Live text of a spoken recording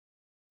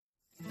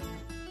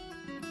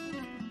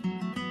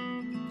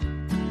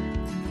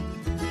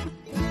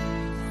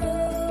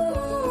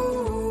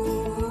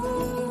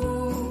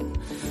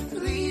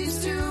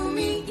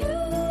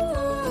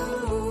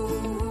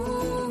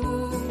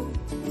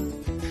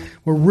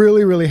we're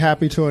really, really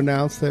happy to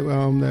announce that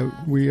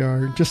we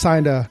are just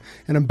signed an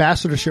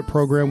ambassadorship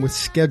program with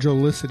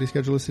Schedulicity.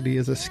 Schedulicity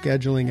is a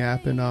scheduling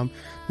app, and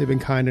they've been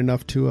kind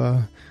enough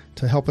to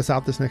help us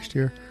out this next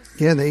year.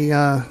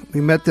 Yeah,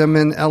 we met them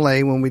in LA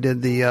when we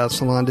did the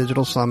Salon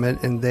Digital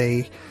Summit, and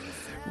they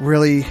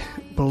really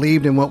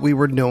believed in what we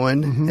were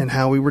doing and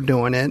how we were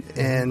doing it,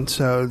 and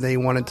so they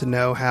wanted to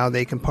know how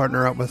they can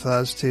partner up with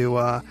us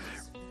to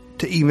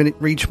even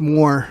reach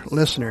more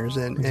listeners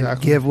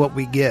and give what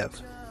we give.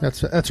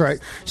 That's right.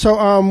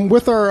 So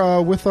with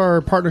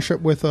our partnership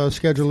with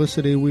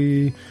Schedulicity,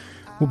 we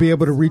will be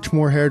able to reach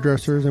more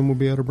hairdressers, and we'll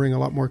be able to bring a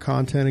lot more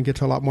content and get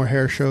to a lot more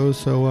hair shows.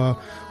 So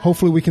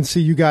hopefully we can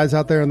see you guys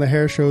out there in the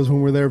hair shows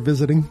when we're there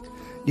visiting.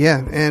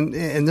 Yeah,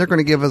 and they're going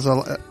to give us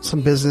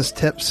some business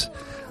tips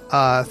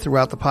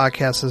throughout the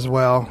podcast as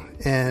well.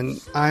 And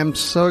I'm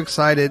so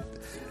excited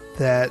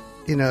that,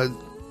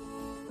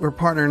 we're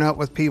partnering up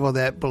with people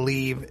that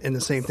believe in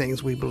the same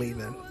things we believe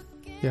in.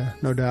 Yeah,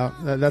 no doubt.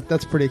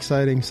 That's pretty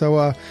exciting.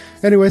 So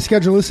anyway,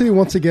 Schedulicity,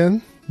 once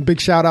again,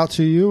 big shout out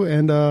to you.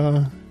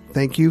 And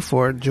thank you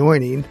for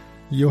joining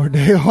your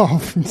day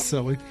off.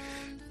 Silly.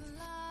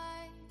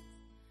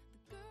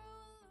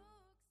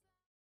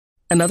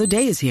 Another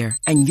day is here,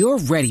 and you're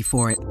ready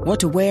for it.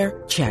 What to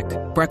wear? Check.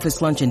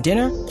 Breakfast, lunch, and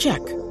dinner?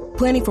 Check.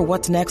 Planning for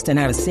what's next and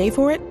how to save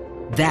for it?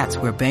 That's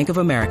where Bank of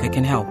America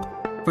can help.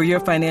 For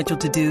your financial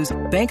to-dos,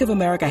 Bank of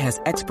America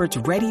has experts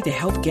ready to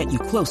help get you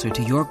closer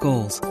to your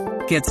goals.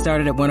 Get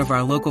started at one of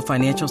our local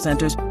financial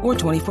centers or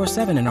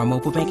 24/7 in our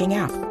mobile banking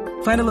app.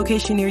 Find a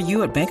location near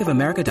you at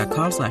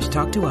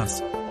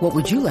bankofamerica.com/talktous. What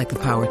would you like the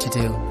power to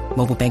do?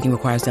 Mobile banking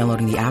requires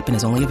downloading the app and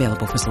is only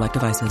available for select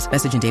devices.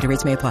 Message and data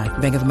rates may apply.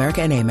 Bank of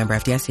America NA, member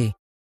FDIC.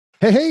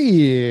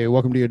 Hey,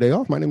 welcome to your day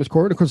off. My name is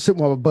Corey. Of course,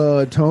 sitting with my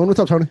bud, Tone. What's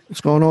up, Tony?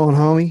 What's going on,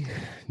 homie?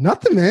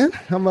 Nothing, man.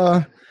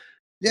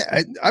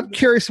 I'm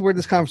curious where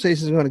this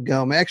conversation is going to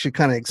go. I'm actually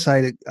kind of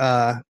excited.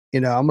 I'm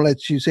going to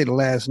let you say the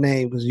last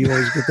name because you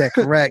always get that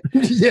correct.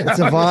 Yeah. It's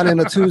Yvonne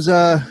and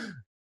Atuza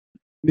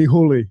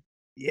Nihuli.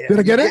 Yeah. Did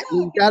I get it?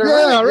 You got it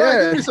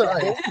right.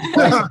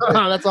 Yeah.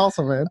 That's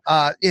awesome, man.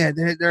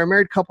 They're a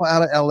married couple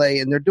out of LA,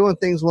 and they're doing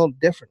things a little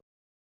different.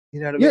 You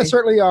know what I mean? Yeah,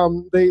 certainly.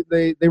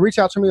 They reached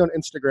out to me on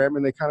Instagram,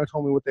 and they kind of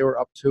told me what they were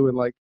up to,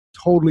 and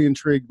totally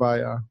intrigued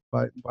by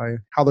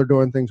how they're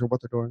doing things or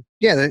what they're doing.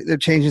 Yeah, they're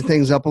changing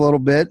things up a little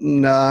bit,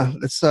 and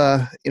it's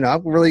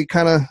I'm really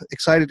kind of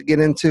excited to get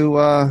into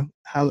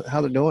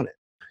how they're doing it.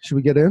 Should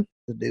we get in?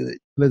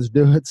 Let's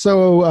do it.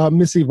 So,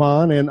 Miss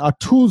Yvonne and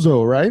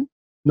Atuzo, right?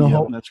 No,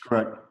 yep, that's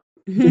correct.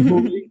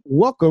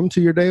 Welcome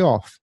to your day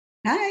off.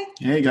 Hi.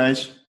 Hey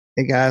guys.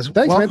 Thanks,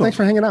 welcome. man. Thanks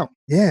for hanging out.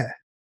 Yeah.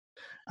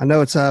 I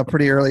know it's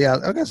pretty early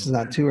out. I guess it's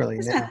not too early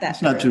now.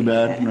 It's not too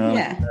bad. No.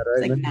 Yeah,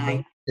 it's like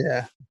 9.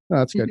 Yeah. Oh,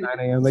 that's good. 9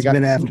 a.m. It's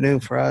mid-afternoon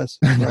for us.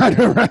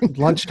 Right.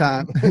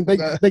 Lunchtime.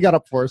 they got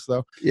up for us,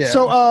 though. Yeah.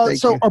 So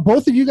are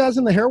both of you guys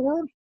in the hair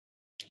world?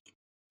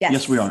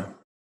 Yes, we are.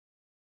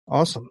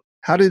 Awesome.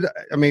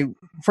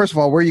 First of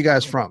all, where are you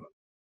guys from?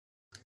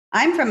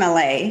 I'm from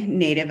LA,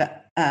 native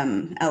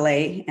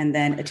LA, and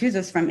then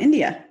Atuza's from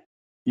India.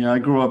 Yeah, I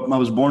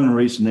was born and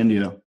raised in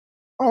India.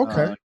 Oh,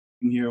 okay. I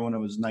came here when I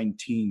was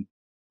 19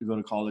 to go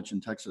to college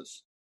in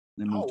Texas.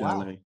 Then moved to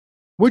LA.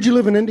 Where'd you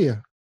live in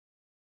India?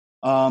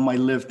 I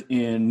lived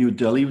in New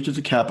Delhi, which is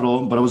the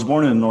capital, but I was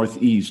born in the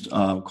Northeast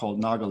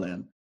called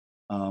Nagaland.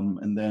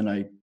 And then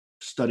I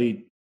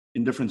studied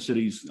in different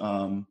cities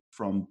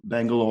from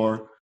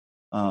Bangalore,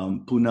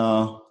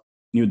 Pune,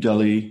 New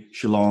Delhi,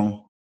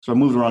 Shillong. So I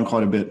moved around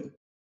quite a bit.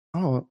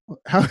 Oh,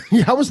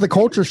 how was the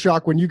culture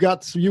shock when you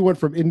went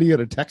from India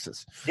to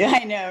Texas? Yeah,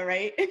 I know,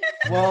 right?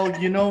 Well,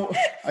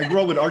 I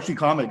grew up with Archie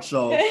comics,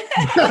 so.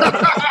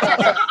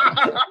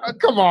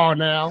 Come on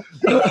now.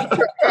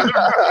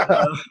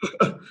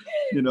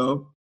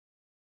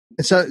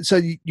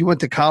 So you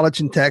went to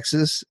college in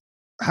Texas.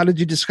 How did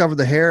you discover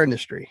the hair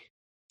industry?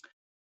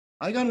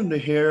 I got into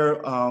hair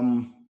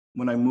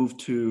when I moved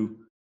to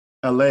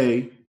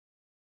LA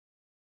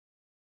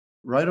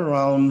right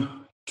around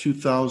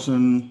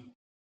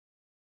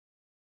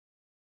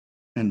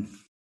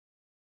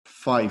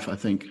 2005, I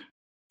think.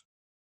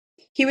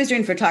 He was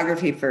doing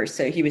photography first,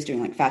 so he was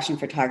doing fashion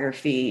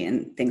photography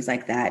and things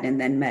like that, and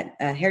then met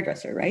a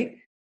hairdresser, right?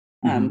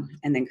 And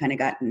then kind of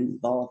got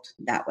involved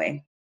that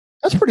way.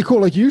 That's pretty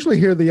cool. You usually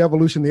hear the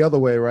evolution the other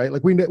way, right?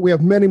 We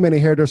have many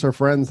hairdresser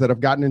friends that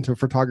have gotten into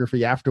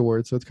photography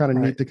afterwards, so it's kind of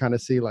neat to kind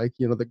of see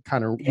the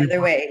kind of the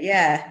other way.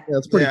 Yeah,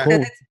 it's pretty cool. So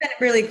that's been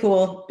really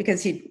cool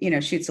because he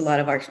shoots a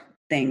lot of our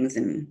things,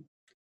 and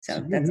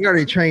so that's he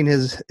already trained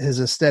his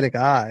aesthetic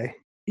eye.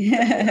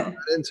 Yeah,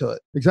 into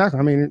it. Exactly.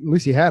 At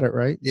least he had it,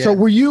 right? Yeah. So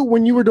when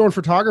you were doing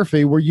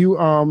photography, were you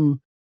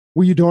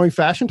doing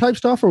fashion type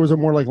stuff, or was it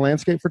more like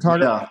landscape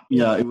photography?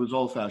 Yeah, it was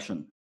all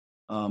fashion.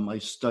 I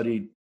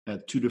studied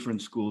at 2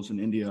 different schools in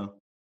India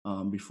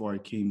before I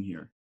came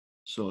here.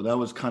 So that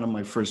was kind of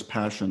my first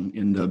passion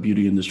in the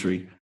beauty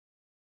industry.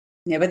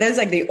 Yeah, but that's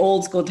like the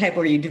old school type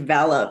where you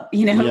develop,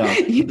 you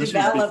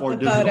develop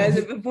the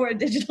photos before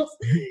digital.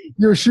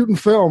 You're shooting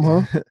film,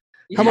 huh?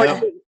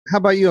 How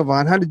about you,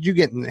 Yvonne? How did you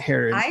get in the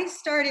hair? I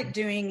started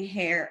doing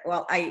hair.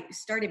 Well, I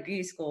started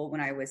beauty school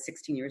when I was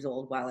 16 years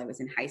old while I was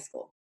in high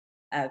school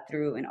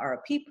through an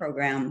ROP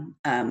program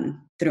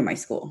through my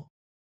school,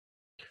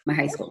 my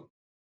high school.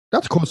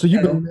 That's cool. So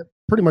you've been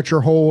pretty much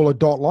your whole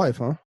adult life,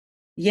 huh?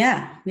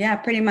 Yeah,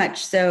 pretty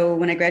much. So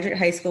when I graduated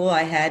high school,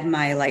 I had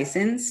my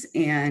license,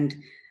 and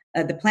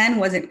the plan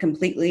wasn't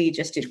completely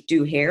just to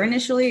do hair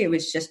initially. It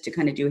was just to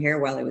kind of do hair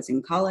while I was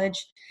in college.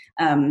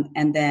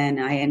 And then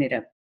I ended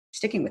up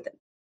sticking with it.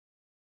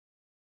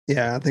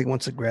 Yeah, I think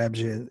once it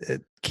grabs you,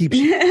 it keeps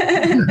you.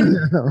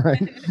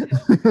 Right.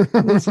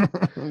 My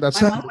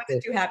mom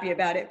wasn't too happy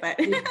about it, but.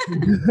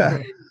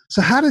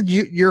 So how did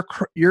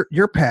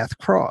your path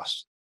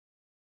cross?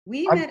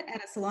 We met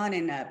at a salon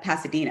in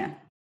Pasadena,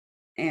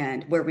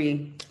 and where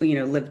we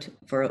lived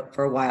for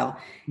a while,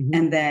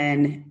 and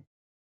then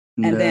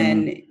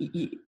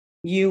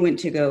you went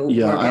to go.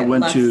 Yeah, work I at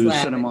went Lux to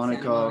Lab Santa in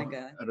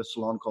Monica at a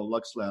salon called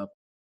Lux Lab,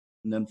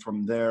 and then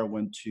from there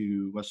went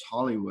to West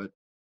Hollywood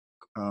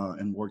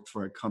and worked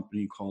for a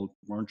company called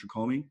Warren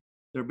Tricome.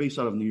 They're based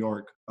out of New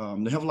York.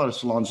 They have a lot of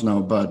salons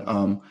now, but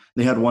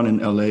they had one in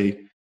LA,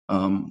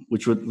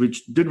 which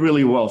did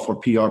really well for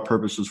PR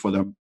purposes for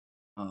them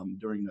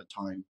during that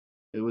time.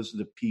 It was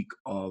the peak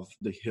of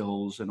the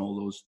Hills and all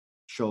those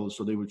shows,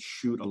 so they would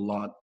shoot a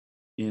lot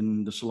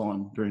in the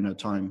salon during that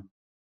time.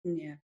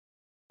 Yeah.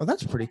 Oh,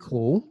 that's pretty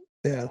cool.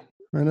 Yeah.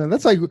 And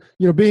that's like,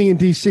 being in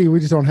DC, we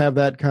just don't have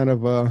that kind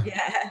of,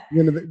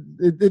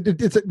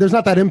 there's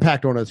not that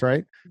impact on us,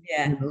 right?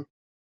 Yeah.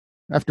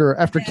 After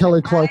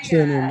Kelly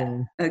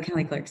Clarkson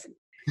Kelly Clarkson.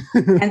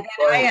 And then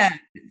I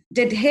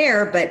did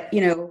hair, but,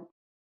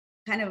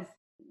 kind of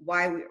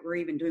why we're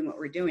even doing what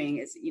we're doing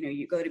is,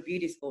 you go to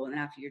beauty school, and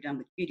then after you're done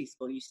with beauty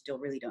school, you still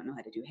really don't know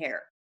how to do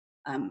hair.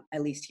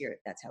 At least here,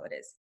 that's how it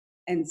is.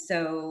 And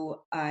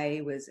so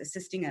I was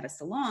assisting at a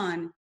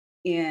salon,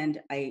 and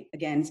I,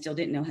 again, still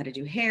didn't know how to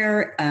do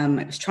hair. I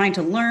was trying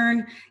to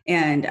learn,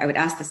 and I would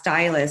ask the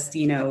stylist,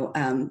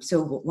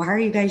 so why are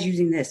you guys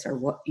using this? Or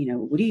what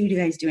are you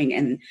guys doing?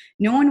 And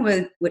no one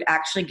would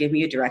actually give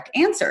me a direct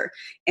answer.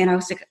 And I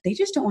was like, they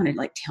just don't want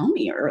to tell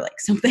me or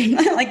something.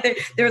 Like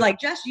they're like,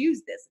 just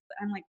use this.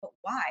 I'm like, but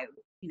why?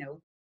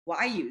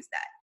 Why use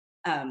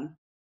that?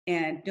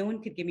 And no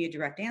one could give me a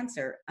direct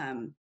answer.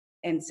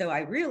 And so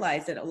I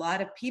realized that a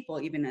lot of people,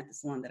 even at the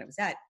salon that I was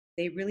at,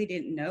 they really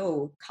didn't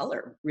know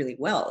color really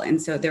well. And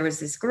so there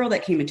was this girl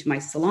that came into my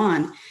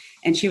salon,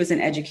 and she was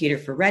an educator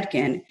for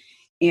Redken,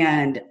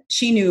 and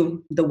she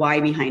knew the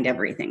why behind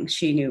everything.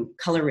 She knew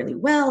color really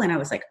well. And I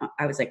was like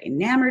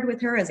enamored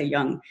with her as a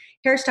young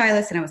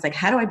hairstylist. And I was like,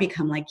 how do I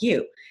become like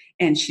you?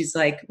 And she's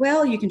like,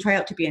 well, you can try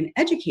out to be an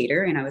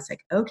educator. And I was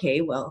like, okay,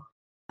 well,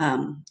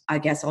 I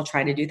guess I'll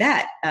try to do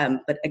that.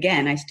 But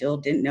again, I still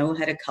didn't know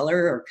how to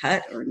color or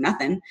cut or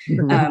nothing.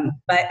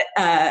 But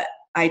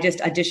I just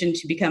auditioned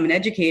to become an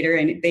educator,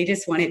 and they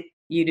just wanted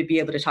you to be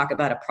able to talk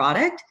about a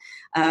product.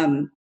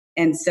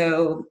 And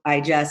so I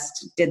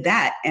just did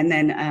that. And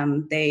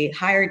then they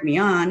hired me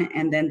on,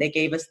 and then they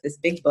gave us this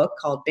big book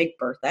called Big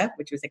Bertha,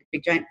 which was like a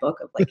big giant book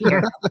of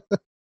hair color.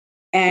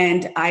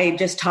 And I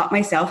just taught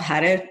myself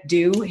how to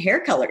do hair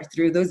color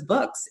through those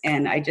books.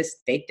 And I just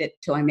faked it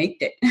till I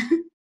maked it.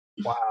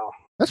 Wow.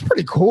 That's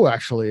pretty cool,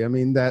 actually. I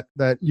mean, that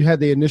you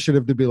had the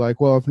initiative to be like,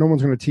 well, if no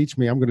one's going to teach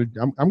me, I'm going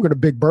to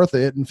Big Bertha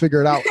it and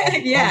figure it out.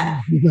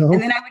 Yeah. And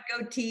then I would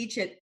go teach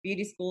at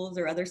beauty schools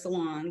or other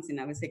salons,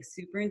 and I was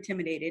super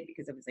intimidated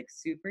because I was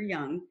super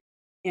young.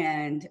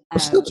 And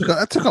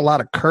that took a lot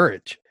of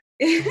courage.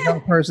 A young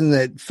person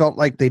that felt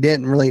like they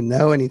didn't really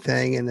know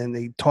anything, and then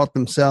they taught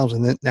themselves,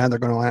 and then now they're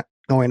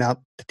going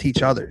out to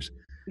teach others.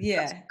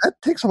 Yeah. That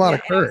takes a lot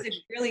of courage. I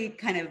was really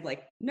kind of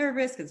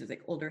nervous because it was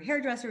older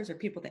hairdressers or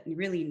people that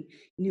really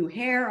knew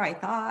hair, I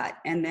thought.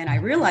 And then I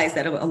realized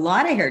that a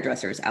lot of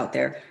hairdressers out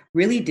there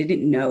really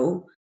didn't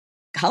know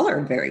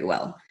color very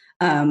well,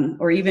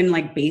 or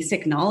even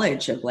basic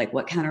knowledge of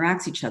what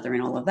counteracts each other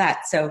and all of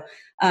that. So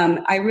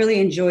I really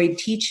enjoyed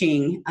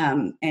teaching,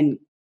 and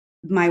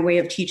my way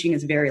of teaching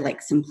is very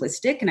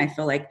simplistic. And I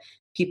feel like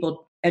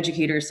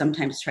educators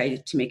sometimes try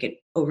to make it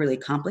overly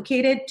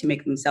complicated to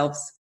make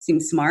themselves seem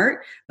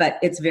smart, but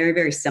it's very,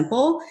 very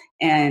simple.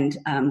 And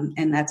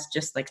that's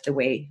just the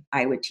way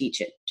I would teach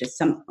it. Just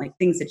some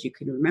things that you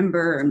can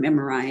remember or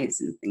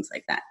memorize and things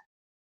like that.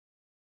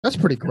 That's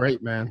pretty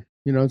great, man.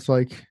 It's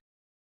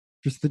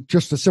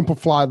just to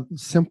simplify,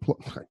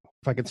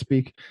 if I could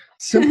speak,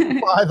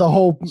 simplify the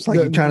whole. It's like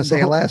you're trying to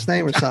say a last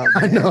name or something.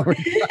 I know.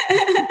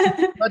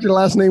 Glad your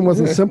last name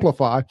wasn't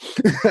Simplify.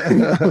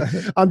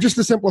 Just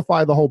to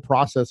simplify the whole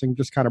process and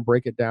just kind of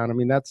break it down. I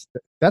mean, that's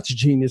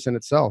genius in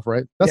itself,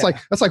 right? That's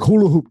like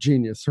hula hoop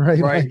genius, right?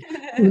 Right.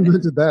 Who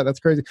invented that? That's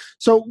crazy.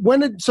 So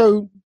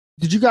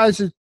did you guys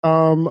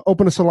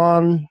open a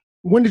salon?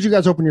 When did you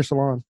guys open your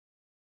salon?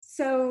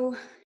 So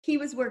he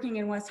was working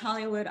in West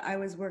Hollywood. I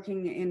was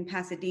working in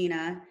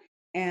Pasadena,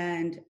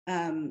 and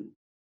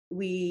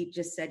we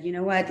just said, you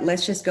know what,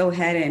 let's just go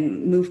ahead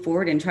and move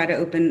forward and try to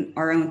open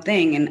our own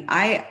thing. And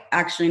I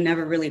actually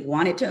never really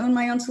wanted to own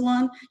my own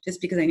salon just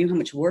because I knew how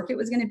much work it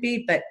was going to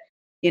be. But,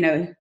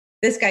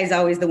 this guy's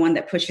always the one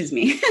that pushes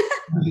me.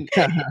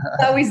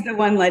 Always the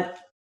one that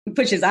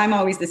pushes. I'm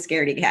always the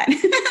scaredy cat.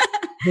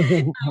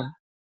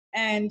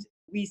 And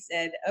we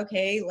said,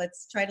 okay,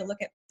 let's try to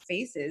look at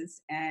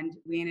spaces. And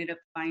we ended up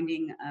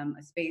finding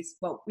a space.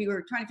 Well, we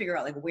were trying to figure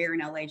out like where in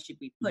LA should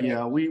we put it.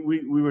 Yeah, we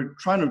were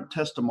trying to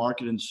test the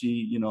market and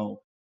see,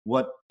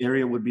 what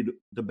area would be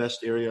the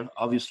best area.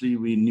 Obviously,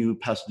 we knew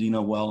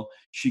Pasadena well.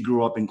 She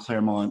grew up in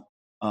Claremont,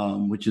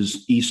 which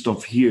is east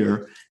of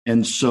here.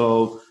 And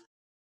so,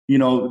 we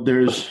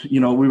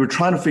were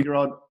trying to figure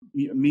out,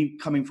 me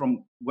coming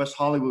from West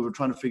Hollywood, we were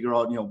trying to figure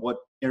out, what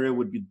area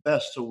would be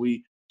best. So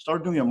we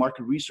started doing a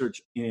market research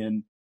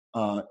in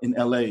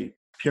LA,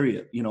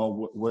 period,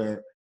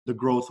 where the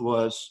growth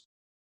was.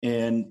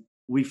 And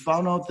we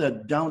found out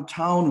that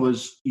downtown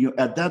was,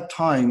 at that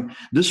time,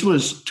 this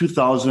was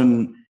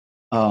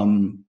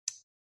 2007.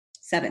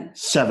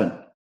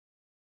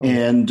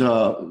 And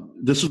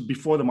this was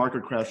before the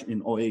market crash in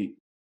 2008.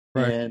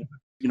 Right. And,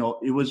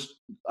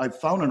 I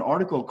found an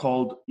article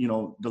called,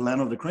 The Land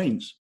of the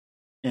Cranes.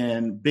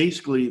 And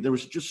basically there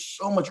was just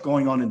so much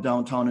going on in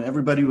downtown, and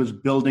everybody was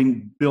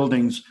building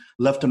buildings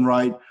left and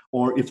right,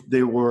 or if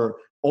they were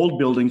old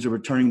buildings, they were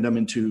turning them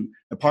into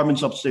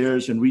apartments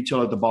upstairs and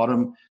retail at the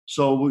bottom.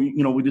 So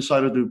we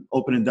decided to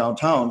open in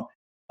downtown.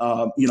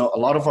 A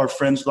lot of our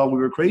friends thought we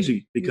were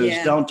crazy because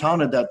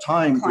downtown at that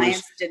time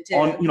was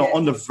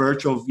on the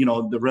verge of,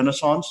 the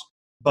Renaissance,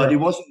 but it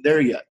wasn't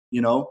there yet,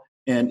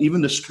 and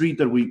even the street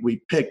that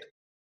we picked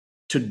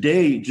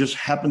today just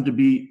happened to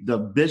be the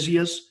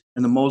busiest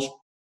and the most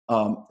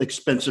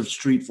expensive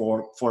street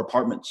for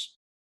apartments.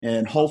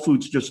 And Whole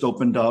Foods just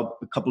opened up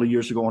a couple of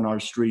years ago on our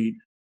street.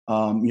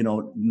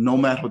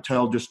 Nomad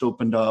Hotel just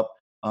opened up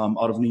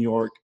out of New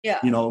York. Yeah.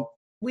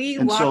 We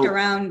walked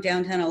around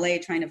downtown LA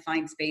trying to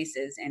find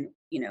spaces, and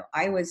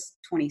I was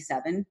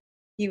 27,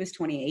 he was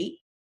 28,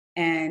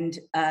 and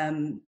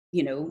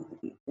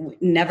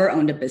never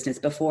owned a business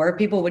before.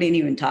 People wouldn't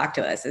even talk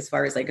to us as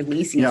far as like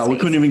leasing. Yeah, space. We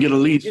couldn't even get a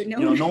lease.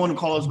 No one would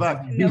call us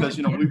back because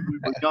we were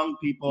young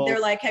people. They're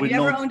like, "Have you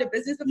ever owned a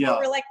business before?" Yeah.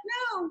 We're like,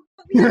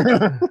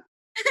 "No."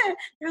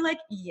 They're like,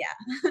 "Yeah."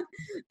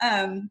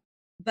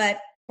 But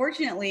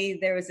fortunately,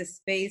 there was a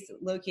space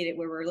located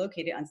where we're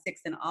located on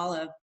 6th and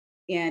Olive,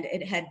 and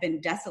it had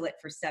been desolate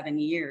for 7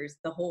 years.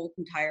 The whole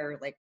entire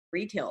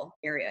retail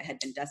area had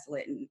been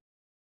desolate, and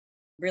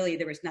really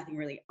there was nothing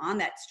really on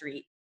that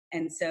street.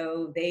 And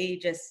so they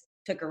just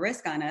took a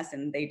risk on us,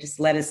 and they just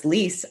let us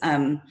lease.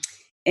 And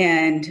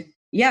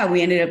we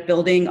ended up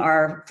building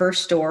our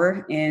first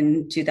store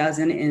in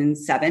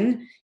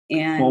 2007.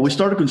 And we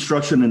started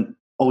construction in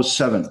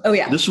 2007. Oh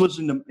yeah, this was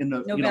in the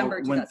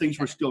November when things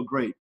were still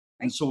great. Right.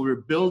 And so we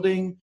were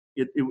building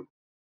it.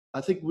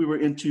 I think we were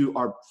into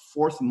our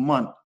 4th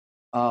month.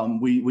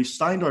 We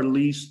signed our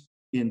lease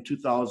in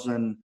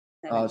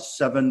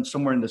 2007,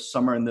 somewhere in the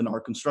summer, and then our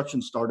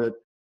construction started.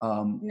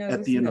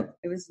 At the end of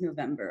it was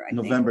November. I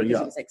November, think,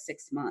 yeah, it was like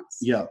 6 months.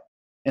 Yeah,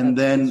 and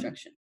then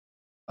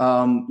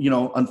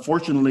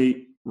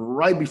unfortunately,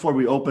 right before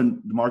we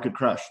opened, the market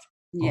crashed.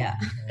 Yeah,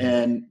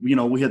 and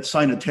we had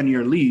signed a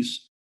 10-year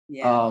lease.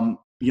 Yeah,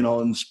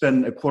 and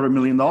spend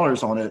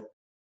 $250,000 on it.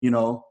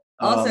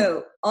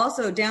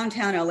 Also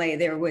downtown LA,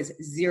 there was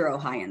 0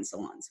 high-end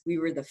salons. We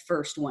were the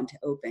first one to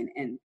open,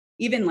 and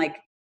even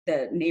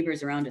the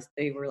neighbors around us,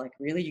 they were like,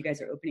 "Really, you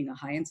guys are opening a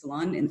high-end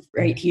salon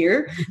right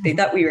here?" They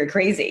thought we were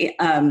crazy.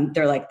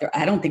 They're like,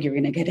 "I don't think you're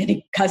going to get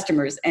any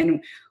customers."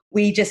 And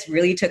we just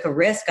really took a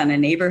risk on a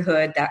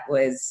neighborhood that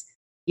was,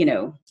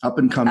 up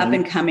and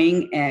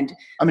coming. And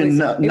I mean,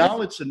 now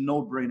it's a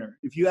no-brainer.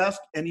 If you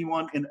ask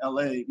anyone in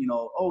LA,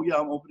 "Oh yeah,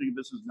 I'm opening a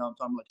business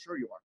downtown," I'm like, "Sure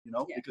you are,"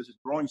 because it's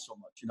growing so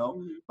much,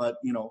 Mm-hmm. But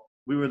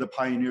we were the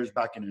pioneers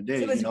back in the day.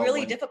 So it was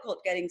really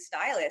difficult getting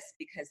stylists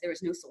because there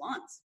was no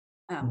salons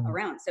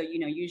around. So,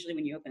 usually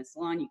when you open a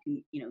salon, you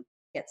can,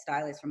 get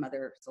stylists from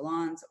other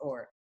salons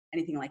or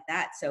anything like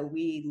that. So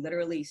we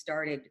literally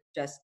started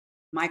just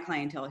my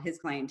clientele, his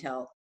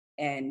clientele,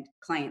 and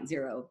client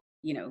 0,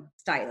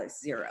 stylist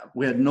 0.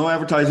 We had no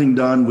advertising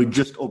done. We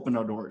just opened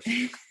our doors.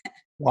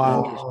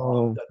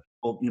 Wow. That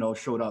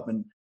showed up,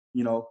 and,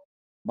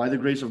 by the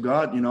grace of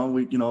God,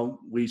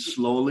 we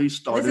slowly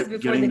started this is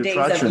before getting the days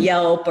traction. of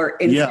Yelp or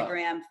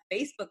Instagram. Yeah.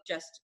 Facebook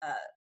just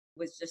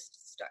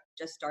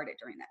started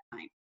during that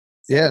time.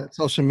 So,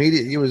 social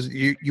media.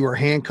 You were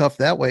handcuffed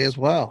that way as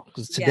well,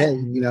 because today,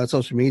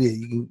 social media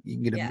you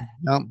can get a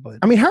jump. But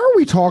I mean, how are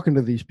we talking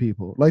to these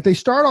people? Like they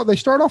start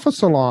off a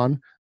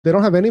salon. They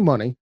don't have any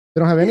money.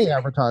 They don't have any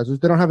advertisers.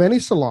 They don't have any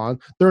salon.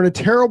 They're in a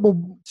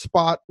terrible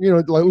spot.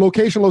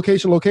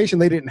 Location.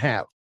 They didn't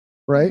have,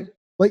 right?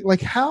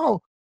 Like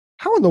how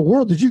in the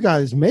world did you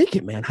guys make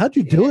it, man? How'd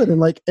you do it?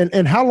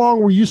 And how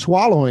long were you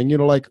swallowing?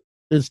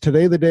 Is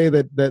today the day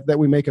that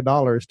we make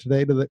 $1? Is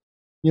today what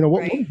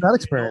was that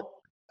experience?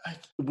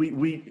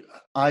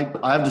 I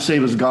have to say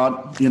it was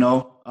God,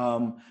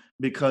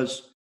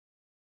 because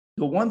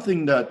the one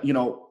thing that,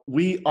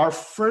 our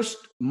first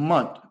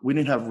month we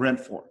didn't have rent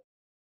for.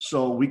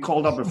 So we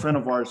called up a friend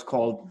of ours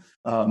called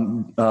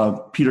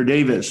Peter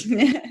Davis.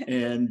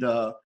 And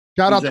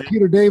Shout out He's to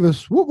Peter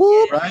Davis. Whoop,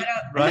 whoop.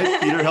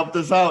 right. Peter helped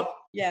us out.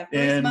 Yeah.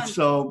 And month.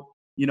 so,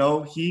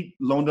 he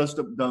loaned us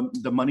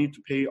the money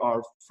to pay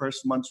our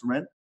first month's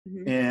rent.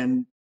 Mhm.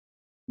 And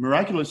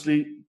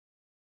miraculously,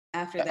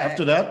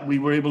 after that, we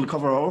were able to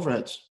cover our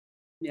overheads.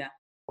 Yeah.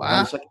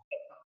 Wow.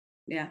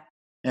 Yeah.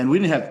 And we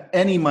didn't have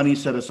any money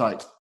set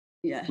aside.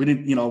 Yeah. We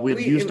didn't, we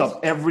had used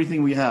up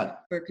everything we had.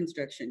 For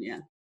construction. Yeah.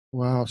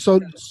 Wow. So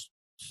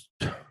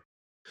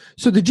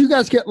did you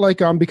guys get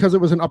because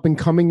it was an up and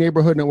coming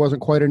neighborhood and it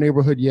wasn't quite a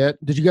neighborhood yet,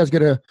 did you guys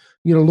get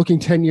looking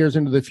 10 years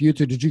into the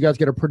future, did you guys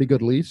get a pretty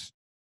good lease?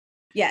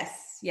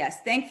 Yes.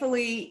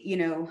 Thankfully,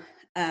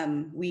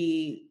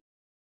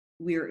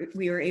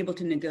 we were able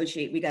to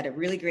negotiate. We got a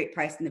really great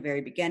price in the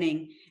very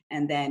beginning,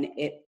 and then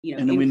it,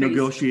 and then we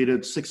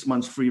negotiated 6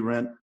 months free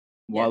rent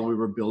while we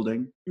were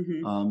building.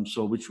 Mm-hmm.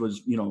 So which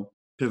was,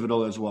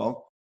 pivotal as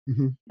well.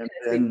 Mm-hmm. And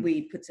then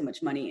we put so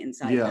much money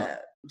inside the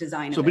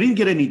design. So we didn't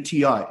get any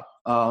TI.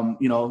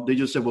 They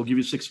just said, we'll give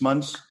you 6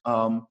 months,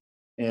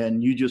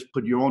 and you just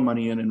put your own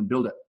money in and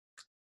build it.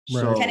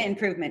 Right. So tenant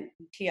improvement.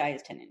 TI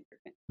is tenant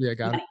improvement. Yeah,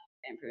 got money, it.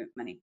 Improvement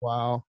money.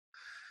 Wow.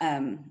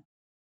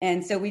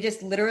 And so we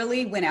just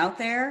literally went out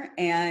there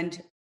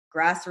and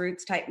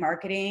grassroots type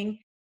marketing,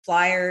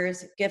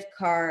 flyers, gift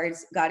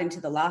cards, got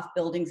into the loft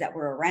buildings that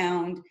were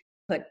around,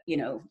 put,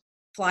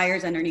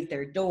 flyers underneath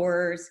their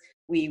doors.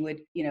 We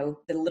would, the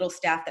little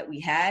staff that we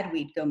had,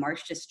 we'd go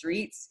march to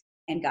streets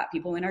and got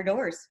people in our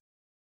doors.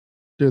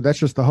 Dude, that's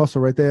just the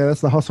hustle right there. That's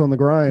the hustle on the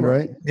grind,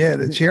 right? Yeah,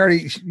 she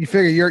already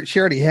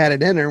had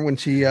it in her when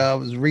she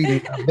was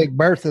reading Big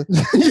Bertha.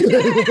 She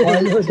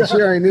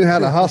already knew how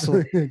to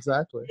hustle.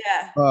 Exactly.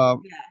 Yeah.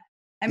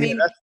 I mean,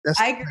 that's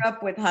I grew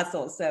up with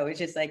hustle, so it's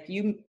just like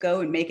you go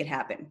and make it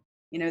happen.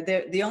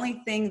 The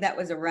only thing that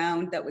was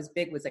around that was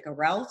big was like a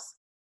Ralph's.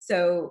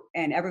 So,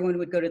 and everyone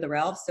would go to the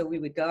Ralph's. So we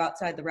would go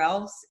outside the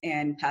Ralph's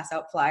and pass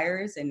out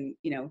flyers and,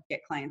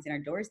 get clients in our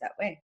doors that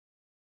way.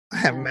 I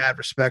have mad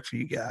respect for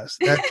you guys.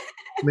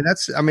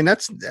 That's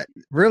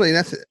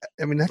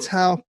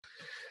how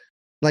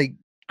like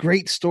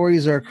great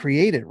stories are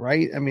created,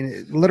 right? I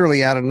mean,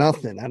 literally out of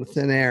nothing, out of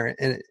thin air.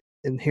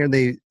 And here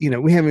they,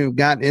 we haven't even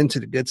gotten into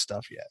the good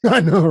stuff yet.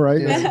 I know,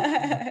 right?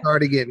 It's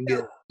already getting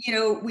good.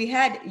 We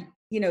had,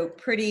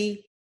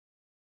 pretty,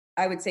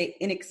 I would say,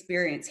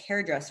 inexperienced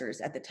hairdressers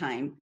at the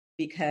time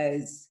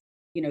because,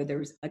 there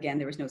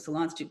was no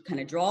salons to kind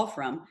of draw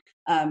from.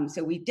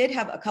 So we did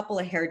have a couple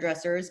of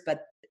hairdressers,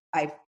 but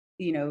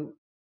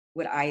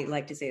what I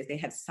like to say is they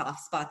had soft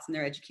spots in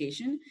their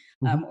education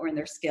or in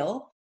their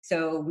skill.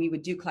 So we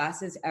would do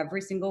classes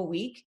every single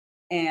week,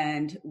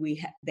 and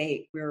we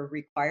were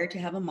required to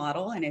have a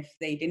model. And if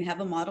they didn't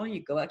have a model,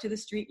 you go out to the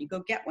street, you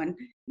go get one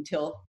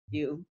until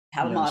you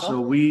have a model.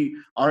 So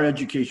our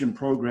education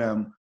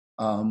program,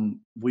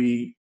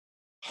 we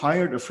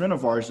hired a friend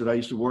of ours that I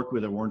used to work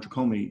with at Warren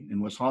Trachomey in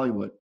West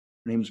Hollywood.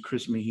 Her name is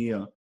Chris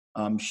Mejia.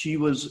 She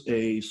was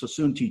a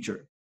Sassoon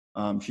teacher.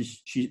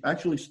 She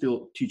actually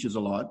still teaches a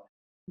lot.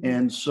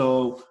 And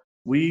so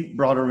we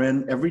brought her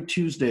in every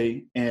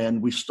Tuesday,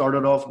 and we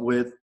started off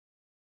with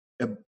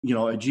a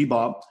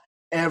G-bob.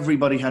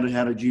 Everybody had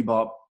a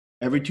G-bob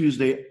every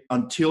Tuesday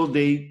until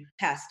they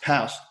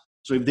passed.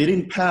 So if they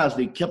didn't pass,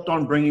 they kept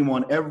on bringing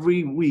one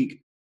every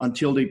week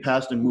until they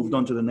passed and moved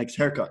on to the next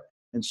haircut.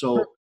 And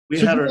so we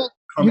had her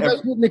come. You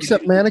guys didn't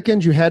accept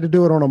mannequins. You had to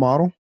do it on a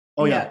model.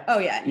 Oh yeah.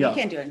 You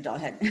can't do it in doll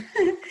head.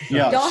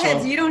 Doll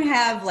heads, you don't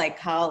have like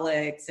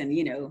colics and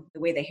the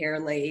way the hair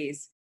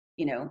lays.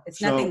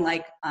 It's nothing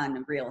like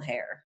on real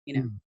hair.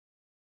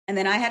 And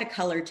then I had a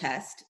color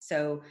test,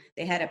 so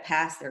they had to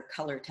pass their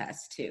color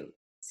test too.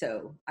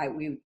 So I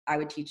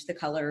would teach the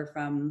color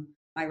from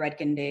my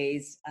Redken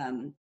days,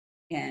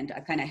 and I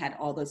kind of had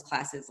all those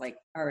classes like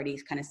already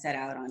kind of set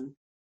out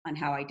on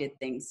how I did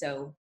things.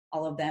 So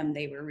all of them,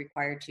 they were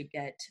required to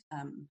get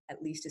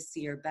at least a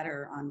C or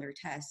better on their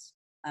test.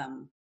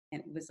 And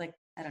it was like,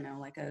 I don't know,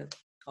 like a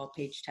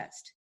 12-page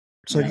test.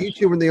 So you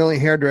two were the only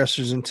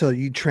hairdressers until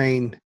you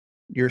trained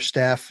your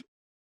staff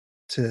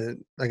to,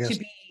 I guess,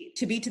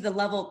 to be to the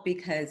level,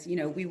 because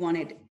we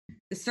wanted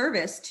the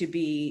service to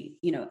be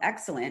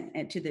excellent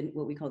and to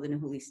what we call the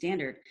Nahuli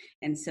standard.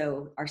 And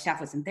so our staff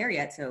wasn't there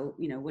yet. So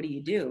what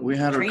do? We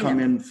had her come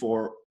in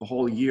for a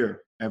whole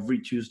year every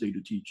Tuesday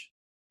to teach.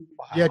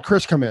 Wow. You had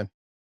Chris come in.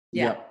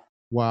 Yeah.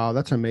 Wow,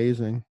 that's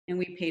amazing. And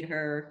we paid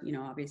her,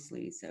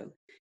 obviously. So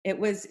it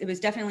was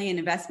definitely an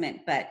investment,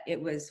 but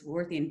it was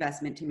worth the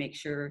investment to make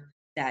sure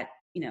that,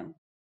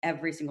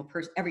 every single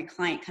person, every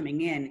client coming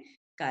in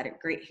got a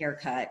great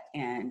haircut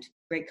and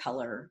great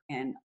color.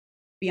 And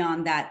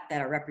beyond that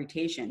our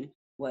reputation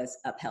was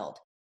upheld.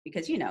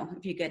 Because,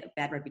 if you get a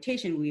bad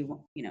reputation,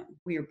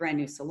 we're a brand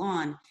new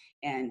salon.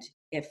 And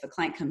if a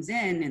client comes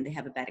in and they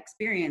have a bad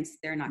experience,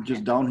 they're not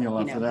just downhill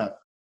after that.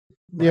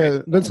 Yeah,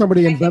 then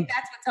somebody I think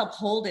that's what's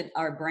upholded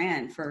our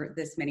brand for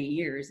this many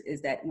years,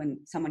 is that when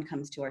someone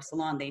comes to our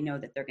salon, they know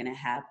that they're going to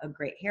have a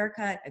great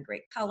haircut, a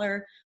great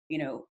color.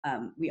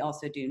 We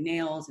also do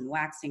nails and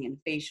waxing and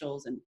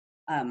facials and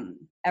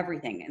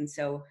everything. And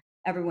so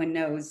everyone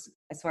knows,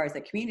 as far as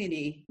the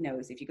community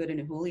knows, if you go to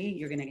Nahuli,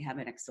 you're going to have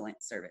an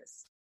excellent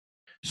service.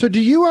 So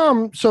do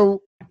you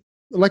so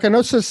like I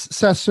know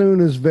Sassoon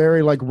is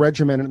very like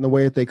regimented in the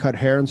way that they cut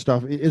hair and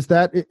stuff. Is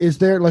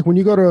there like when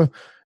you go to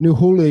New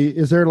Huli,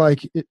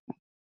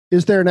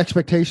 is there an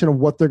expectation of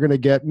what they're going to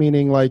get?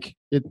 Meaning like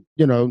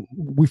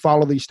we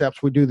follow these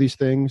steps, we do these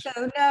things.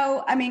 So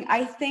no, I mean,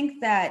 I think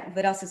that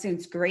Vidal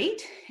Sassoon's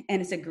great,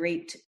 and it's a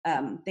great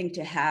thing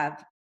to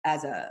have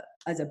as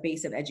a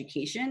base of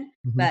education.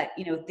 Mm-hmm. But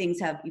things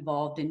have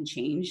evolved and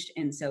changed,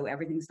 and so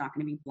everything's not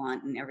going to be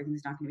blunt, and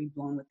everything's not going to be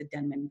blown with the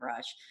Denman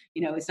brush.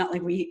 It's not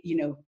like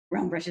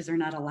round brushes are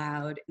not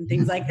allowed and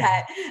things like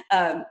that.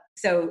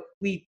 So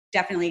we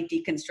definitely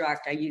deconstruct.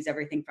 I use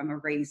everything from a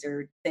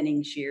razor,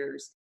 thinning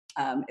shears.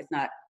 It's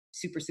not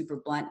super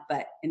blunt,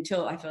 but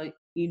until I feel like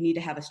you need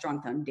to have a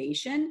strong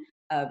foundation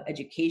of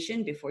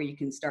education before you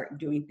can start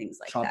doing things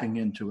like chopping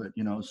that. into it.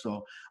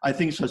 So I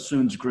think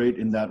Sassoon's great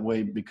in that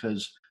way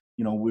because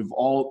we've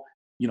all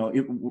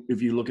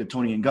if you look at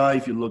Toni and Guy,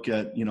 if you look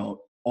at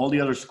all the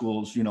other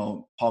schools,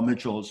 Paul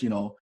Mitchell's,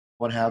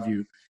 what have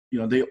you,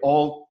 they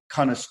all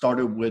kind of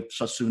started with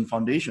Sassoon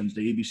foundations,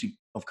 the ABC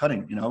of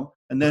cutting,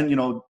 and then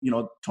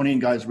Toni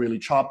and Guy is really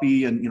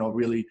choppy and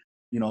really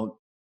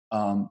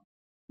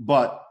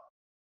but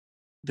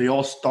they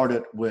all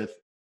started with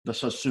the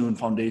Sassoon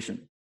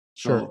foundation.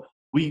 So Sure.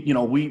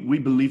 we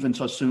believe in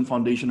Sassoon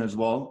foundation as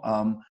well.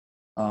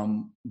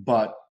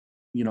 But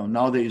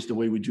nowadays the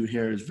way we do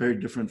hair is very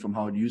different from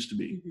how it used to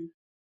be. Mm-hmm.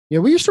 Yeah,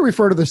 we used to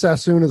refer to the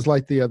Sassoon as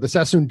like the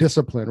Sassoon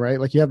discipline, right?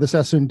 Like you have the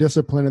Sassoon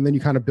discipline, and then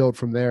you kind of build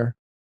from there.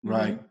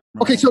 Right.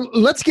 Okay, so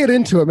let's get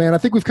into it, man. I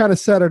think we've kind of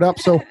set it up.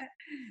 So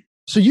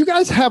you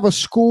guys have a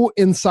school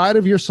inside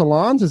of your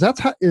salons?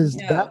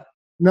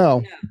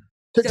 No.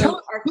 So Tell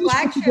us our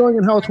what you're doing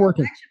and how it's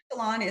working. flagship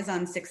salon is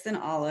on 6th and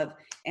Olive,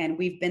 and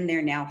we've been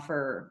there now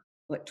for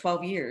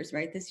 12 years,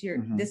 right? This year,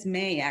 Mm-hmm. This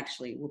May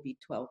actually will be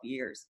 12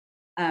 years.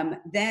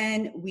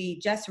 Then we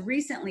just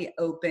recently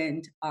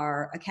opened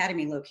our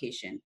Academy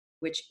location,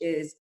 which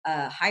is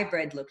a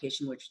hybrid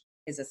location, which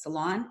is a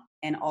salon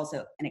and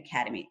also an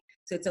academy.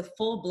 So it's a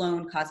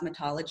full-blown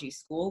cosmetology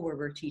school where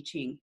we're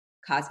teaching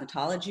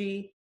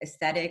cosmetology,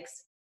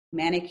 aesthetics,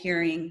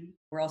 manicuring.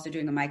 We're also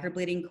doing a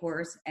microblading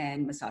course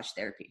and massage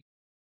therapy.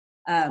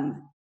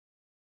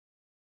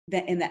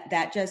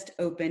 That just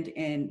opened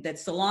that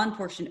salon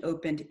portion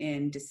opened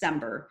in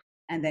December,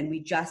 and then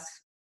we just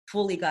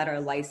fully got our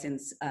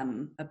license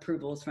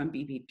approvals from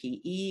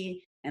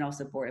BBPE and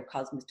also Board of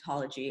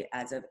Cosmetology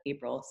as of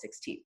April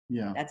 16th.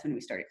 Yeah. That's when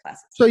we started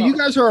classes. So you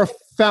guys are a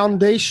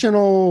foundation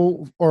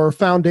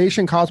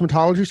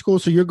cosmetology school.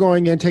 So you're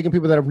going in, taking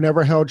people that have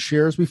never held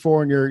shears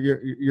before, and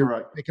you're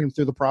right. taking them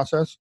through the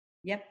process.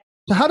 Yep.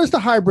 So how does the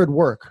hybrid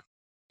work?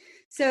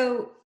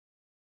 So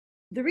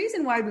the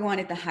reason why we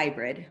wanted the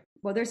hybrid,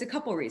 well, there's a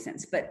couple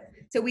reasons, but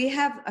so we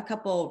have a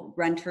couple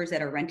renters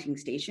that are renting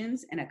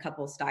stations and a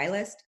couple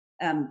stylists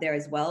there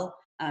as well.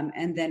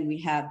 And then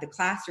we have the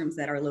classrooms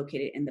that are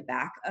located in the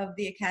back of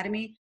the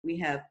academy. We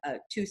have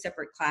 2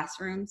 separate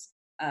classrooms,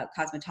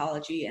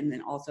 cosmetology, and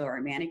then also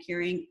our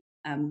manicuring,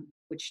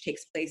 which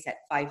takes place at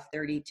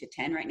 5:30 to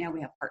 10 right now.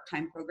 We have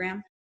part-time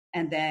program.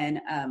 And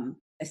then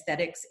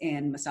aesthetics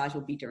and massage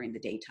will be during the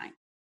daytime.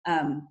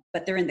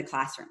 But they're in the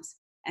classrooms.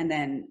 And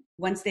then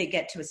once they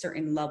get to a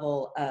certain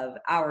level of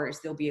hours,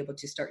 they'll be able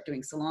to start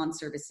doing salon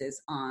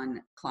services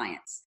on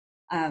clients.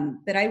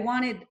 But I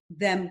wanted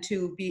them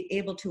to be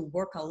able to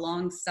work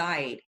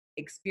alongside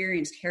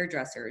experienced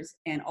hairdressers.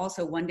 And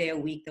also one day a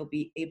week, they'll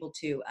be able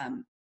to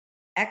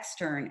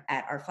extern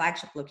at our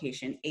flagship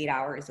location 8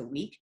 hours a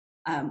week.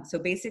 So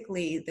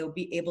basically, they'll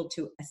be able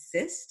to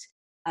assist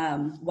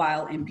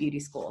while in beauty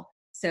school.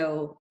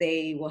 So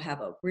they will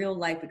have a real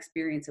life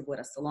experience of what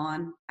a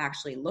salon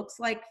actually looks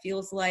like,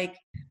 feels like.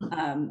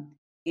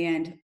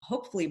 And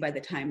hopefully by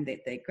the time that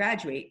they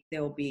graduate,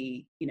 they'll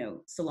be,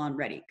 salon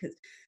ready. Because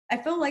I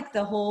feel like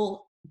the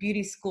whole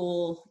beauty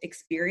school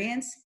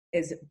experience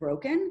is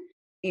broken.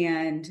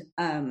 And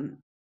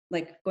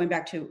like going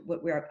back to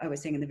what I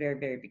was saying in the very,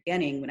 very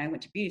beginning, when I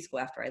went to beauty school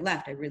after I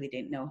left, I really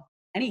didn't know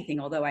anything.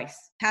 Although I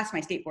passed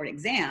my state board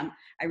exam,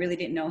 I really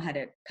didn't know how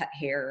to cut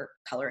hair,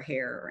 color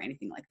hair, or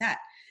anything like that.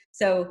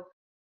 So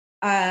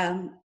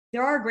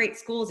there are great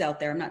schools out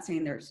there. I'm not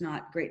saying there's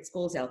not great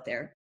schools out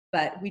there,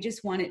 but we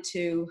just wanted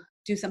to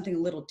do something a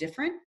little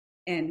different,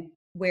 and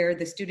where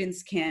the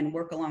students can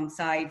work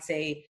alongside,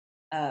 say,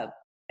 a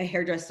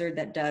hairdresser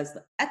that does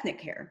ethnic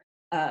hair,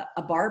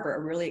 a barber, a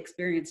really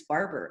experienced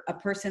barber, a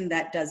person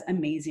that does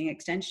amazing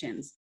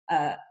extensions,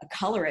 a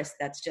colorist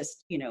that's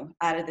just,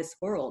 out of this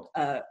world,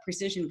 a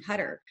precision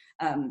cutter.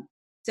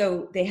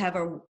 So they have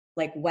a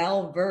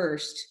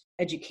well-versed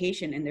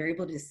education, and they're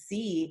able to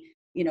see,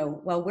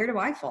 well, where do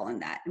I fall in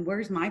that? And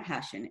where's my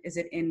passion? Is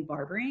it in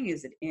barbering?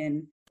 Is it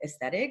in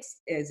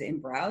aesthetics? Is it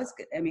in brows?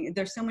 I mean,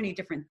 there's so many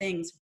different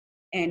things.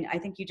 And I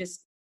think you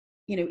just,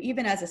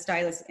 even as a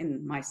stylist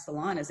in my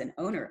salon, as an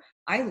owner,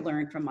 I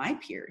learn from my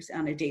peers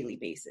on a daily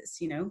basis,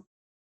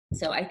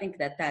 So I think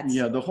that's...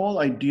 Yeah, the whole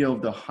idea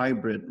of the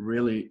hybrid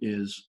really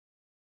is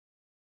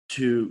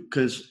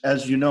because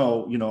as you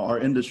know, our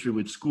industry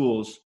with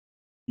schools,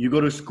 you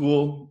go to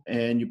school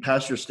and you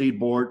pass your state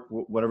board,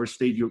 whatever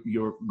state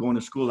you're going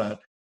to school at,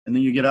 and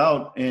then you get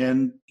out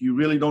and you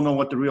really don't know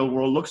what the real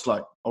world looks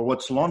like or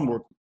what salon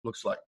work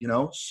looks like,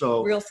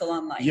 So Real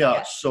salon life.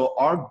 yeah. So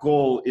our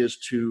goal is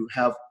to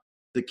have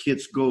the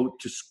kids go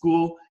to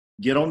school,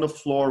 get on the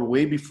floor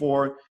way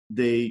before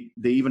they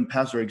even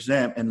pass their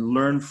exam, and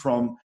learn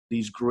from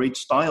these great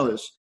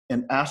stylists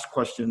and ask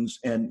questions,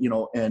 and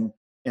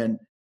and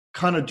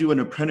kind of do an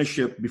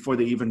apprenticeship before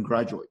they even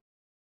graduate.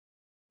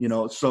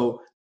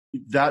 So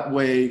that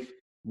way,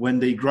 when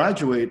they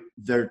graduate,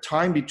 their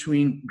time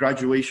between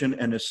graduation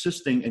and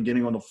assisting and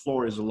getting on the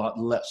floor is a lot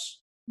less.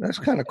 That's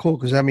kind of cool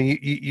because, I mean,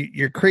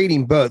 you're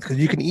creating both, because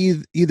you can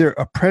either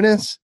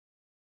apprentice,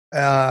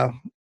 but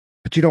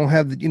you don't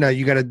have,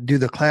 you got to do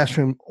the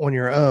classroom on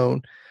your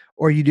own,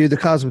 or you do the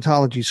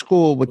cosmetology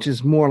school, which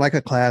is more like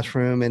a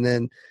classroom, and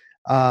then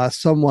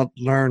somewhat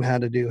learn how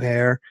to do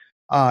hair.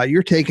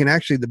 You're taking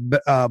actually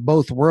the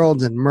both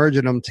worlds and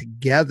merging them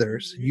together,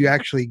 so you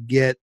actually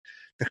get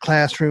the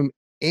classroom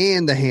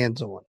and the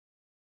hands-on.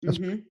 That's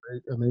great,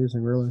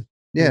 amazing, really.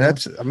 Yeah,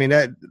 that's. I mean,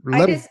 that.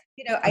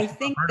 I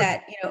think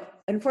that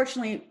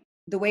unfortunately,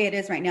 the way it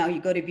is right now, you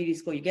go to beauty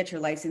school, you get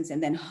your license,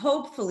 and then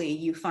hopefully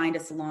you find a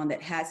salon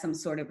that has some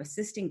sort of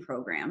assisting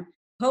program.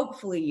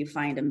 Hopefully you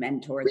find a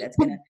mentor that's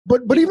going to.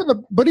 But even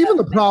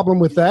the problem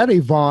with that,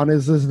 Yvonne,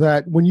 is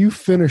that when you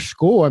finish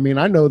school, I mean,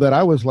 I know that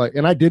I was like,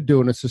 and I did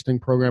do an assisting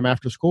program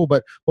after school,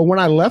 but when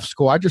I left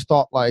school, I just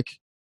thought like,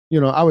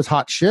 I was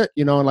hot shit,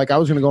 and like I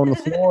was going to go on the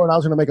floor and I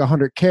was going to make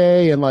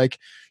 $100K, and like,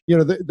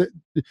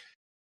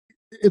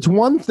 it's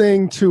one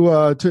thing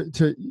to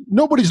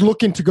nobody's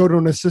looking to go to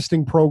an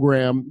assisting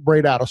program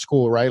right out of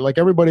school, right? Like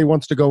everybody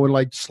wants to go and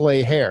like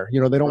slay hair, they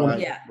don't want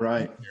to. Yeah.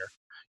 Right.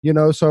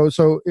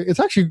 So it's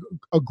actually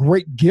a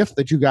great gift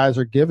that you guys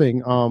are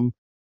giving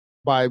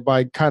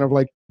by kind of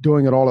like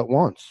doing it all at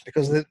once.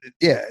 Because it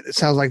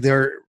sounds like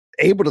they're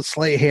able to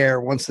slay hair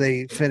once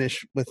they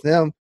finish with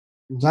them.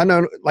 I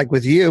know, like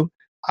with you,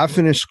 I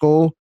finished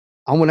school,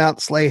 I went out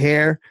to slay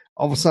hair.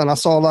 All of a sudden, I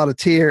saw a lot of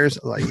tears.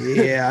 I was like,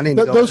 yeah, I need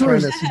to go. Those were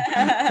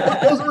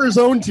his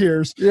own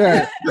tears.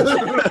 Yeah.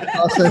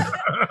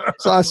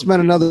 So I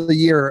spent another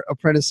year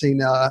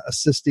apprenticing,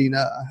 assisting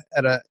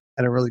at a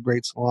really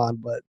great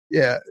salon. But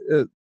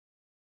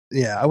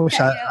I wish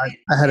I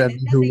had a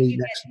Newly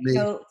next to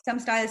me. Some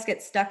stylists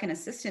get stuck in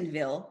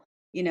Assistantville,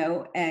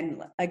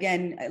 and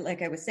again,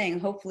 like I was saying,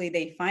 hopefully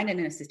they find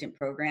an assistant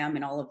program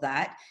and all of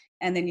that.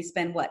 And then you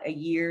spend a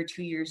year,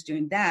 2 years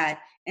doing that.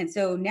 And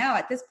so now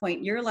at this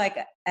point, you're like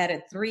at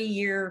a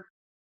 3-year,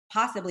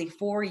 possibly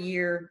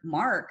 4-year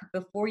mark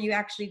before you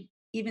actually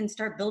even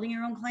start building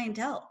your own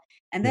clientele.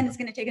 And then it's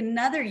going to take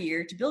another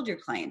year to build your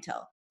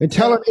clientele. And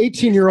tell an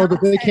 18-year-old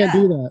that they can't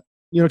do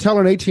that. Tell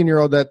an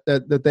 18-year-old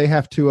that they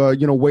have to,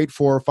 wait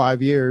 4 or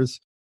 5 years,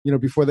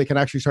 before they can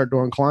actually start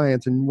doing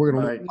clients. And we're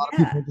going to get a lot of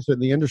people interested in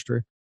the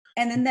industry.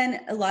 And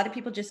then a lot of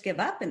people just give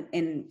up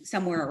in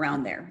somewhere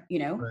around there,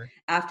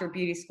 after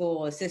beauty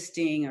school,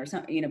 assisting or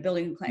something,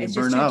 building clients.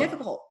 It's just too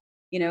difficult,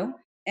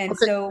 and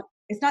so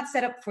it's not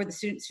set up for the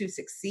students to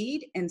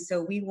succeed. And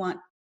so we want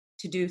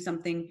to do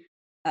something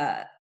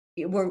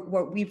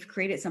where we've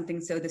created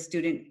something so the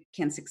student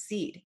can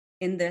succeed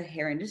in the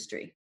hair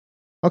industry.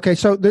 Okay,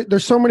 so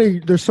there's so many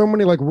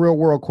like real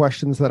world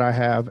questions that I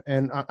have,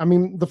 and I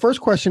mean the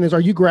first question is: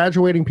 are you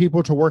graduating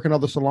people to work in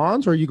other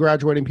salons, or are you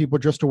graduating people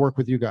just to work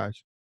with you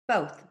guys?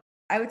 Both.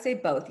 I would say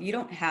both. You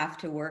don't have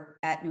to work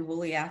at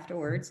Newly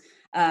afterwards,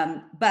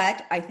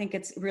 but I think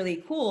it's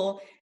really cool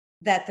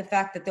that the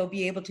fact that they'll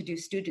be able to do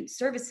student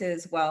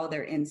services while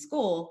they're in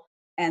school,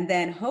 and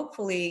then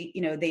hopefully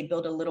they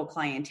build a little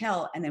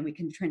clientele, and then we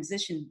can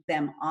transition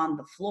them on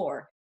the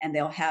floor, and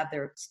they'll have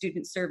their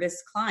student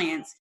service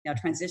clients now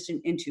transition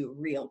into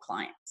real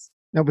clients.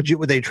 Now,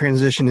 would they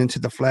transition into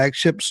the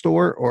flagship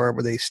store, or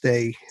would they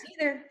stay?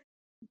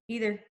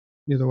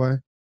 Either way.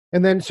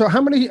 And then, so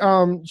how many?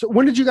 So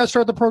when did you guys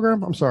start the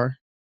program? I'm sorry.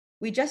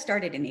 We just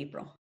started in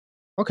April.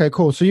 Okay,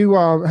 cool. So you,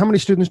 how many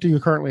students do you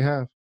currently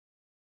have?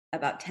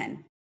 About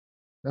 10.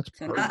 That's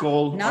our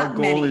goal. Our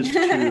goal is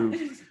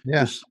to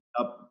just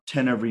up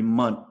 10 every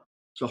month.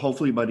 So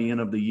hopefully by the end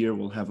of the year,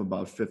 we'll have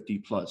about 50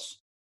 plus.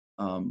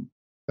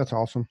 That's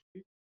awesome.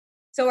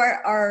 So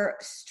our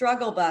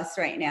struggle bus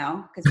right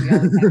now, because we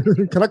always have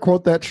to can I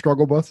quote that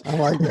struggle bus? I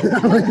like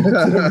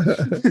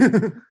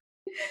that.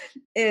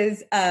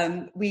 is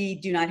we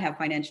do not have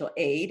financial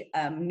aid.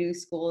 New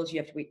schools, you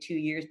have to wait 2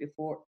 years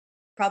before,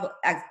 probably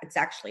it's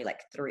actually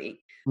like 3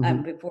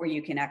 before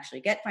you can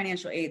actually get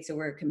financial aid. So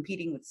we're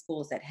competing with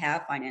schools that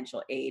have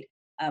financial aid,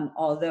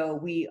 although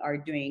we are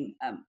doing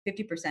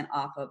 50%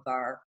 off of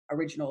our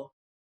original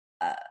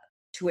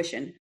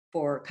tuition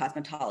for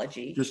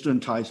cosmetology. Just to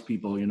entice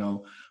people,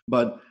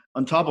 But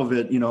on top of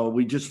it,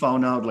 we just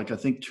found out, like I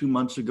think 2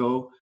 months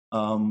ago,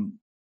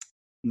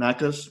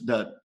 NACAS,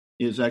 that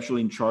is actually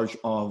in charge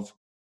of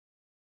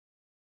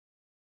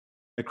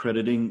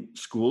accrediting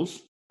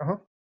schools.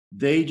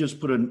 They just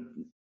put a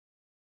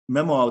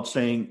memo out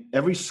saying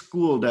every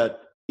school that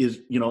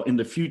is, in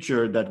the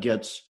future that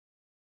gets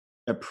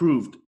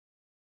approved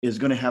is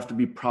going to have to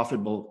be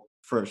profitable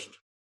first.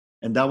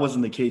 And that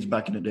wasn't the case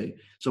back in the day.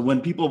 So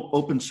when people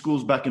opened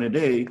schools back in the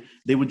day,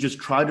 they would just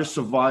try to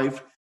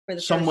survive for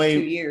the some first way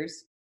 2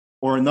 years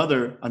or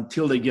another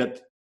until they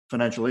get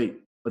financial aid.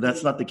 But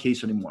that's not the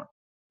case anymore.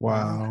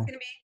 Wow. It's gonna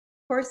be,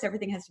 of course,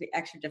 everything has to be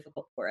extra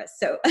difficult for us.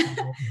 So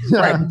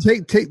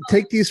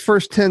Take these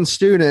first 10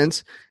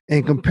 students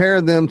and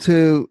compare them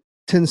to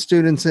 10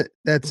 students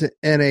that's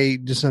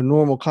in just a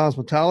normal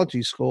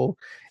cosmetology school,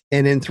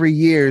 and in 3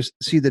 years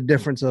see the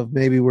difference of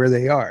maybe where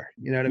they are.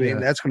 You know what I mean? Yeah.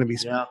 That's going to be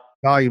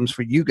volumes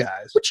for you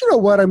guys. But you know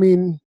what? I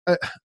mean,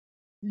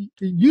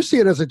 you see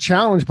it as a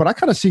challenge, but I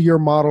kind of see your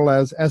model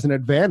as an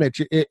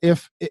advantage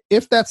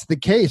if that's the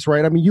case,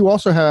 right? I mean, you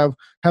also have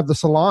the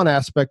salon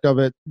aspect of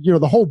it.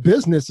 The whole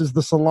business is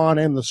the salon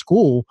and the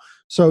school.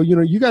 So,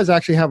 you guys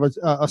actually have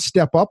a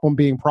step up on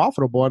being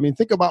profitable. I mean,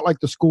 think about like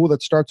the school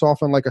that starts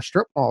off in like a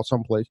strip mall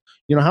someplace.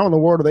 How in the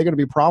world are they going to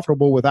be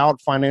profitable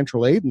without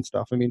financial aid and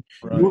stuff? I mean,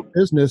 your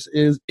business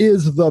is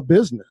the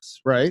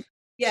business, right?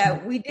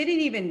 Yeah, we didn't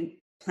even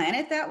plan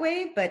it that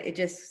way, but it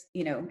just,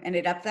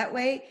 ended up that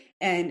way.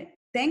 And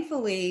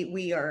thankfully,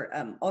 we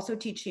are also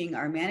teaching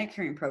our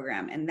manicuring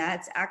program. And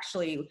that's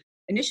actually,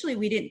 initially,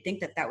 we didn't think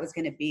that was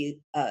going to be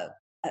a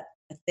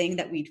thing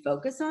that we'd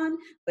focus on,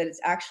 but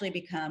it's actually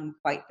become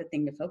quite the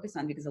thing to focus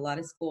on because a lot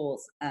of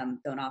schools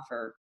don't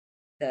offer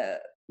the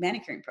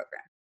manicuring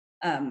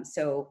program.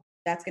 So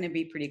that's going to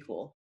be pretty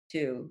cool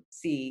to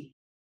see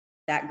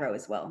that grow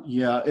as well.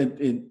 Yeah,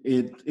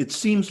 it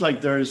seems like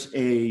there's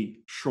a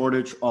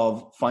shortage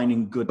of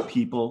finding good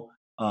people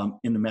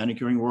in the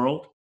manicuring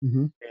world.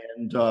 Mm-hmm.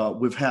 And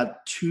we've had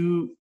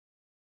two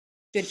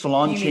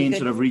salon chains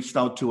that have reached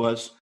out to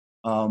us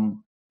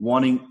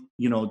wanting,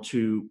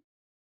 to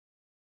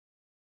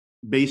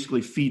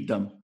basically feed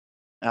them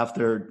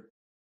after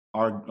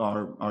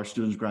our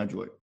students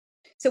graduate.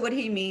 So what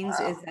he means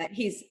is that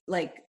he's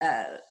like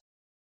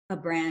a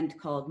brand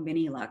called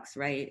Mini Lux,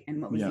 right?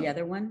 And what was the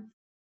other one?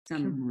 I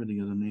can't remember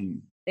the other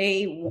name.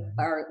 They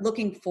are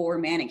looking for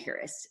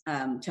manicurists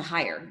to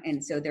hire.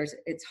 And so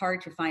it's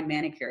hard to find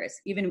manicurists.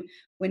 Even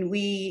when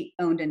we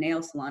owned a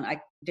nail salon,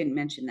 I didn't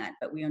mention that,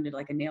 but we owned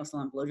like a nail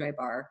salon blow dry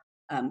bar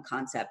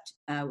concept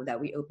that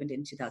we opened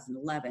in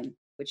 2011,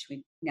 which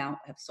we now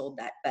have sold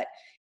that. But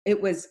it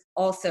was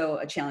also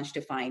a challenge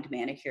to find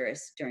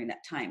manicurists during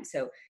that time.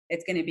 So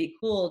it's going to be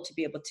cool to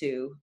be able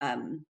to,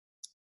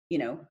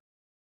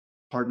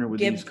 partner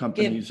with these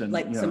companies give, and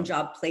like some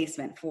job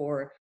placement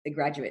for the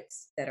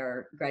graduates that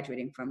are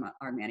graduating from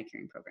our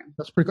manicuring program.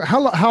 That's pretty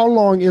cool. How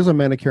long is a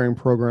manicuring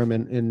program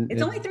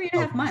It's only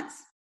 3.5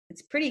 months.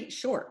 It's pretty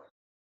short.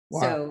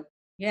 Wow. So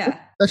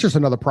yeah. That's just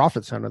another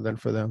profit center then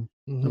for them.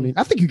 Mm-hmm. I mean,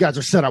 I think you guys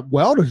are set up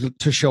well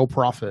to show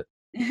profit.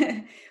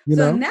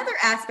 Another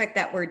aspect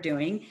that we're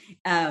doing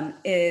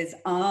is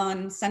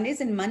on Sundays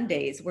and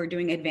Mondays, we're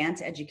doing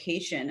advanced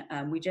education.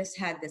 We just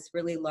had this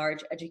really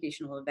large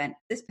educational event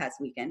this past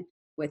weekend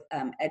with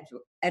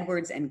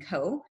Edwards &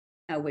 Co.,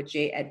 with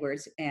Jay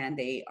Edwards, and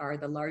they are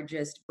the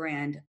largest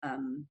brand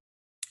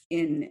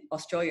in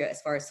Australia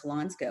as far as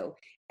salons go.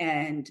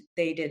 And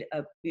they did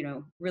a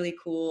really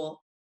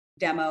cool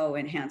demo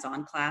and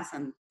hands-on class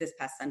on this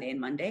past Sunday and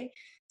Monday.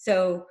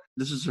 So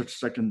this is their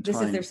second time.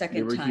 This is their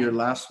second time. They were here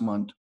last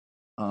month.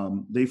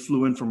 They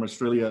flew in from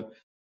Australia.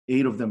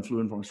 8 of them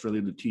flew in from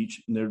Australia to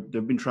teach, and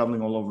they've been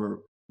traveling all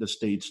over the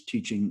States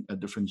teaching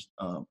at different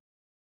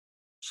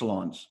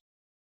salons.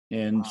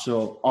 And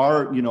so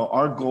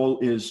our goal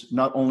is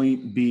not only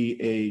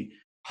be a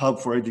hub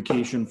for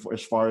education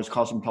as far as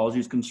cosmetology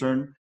is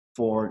concerned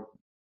for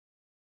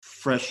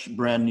fresh,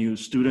 brand new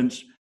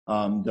students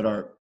that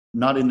are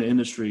not in the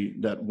industry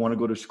that want to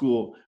go to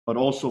school, but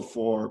also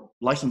for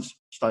licensed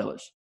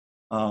stylists.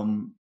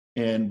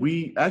 And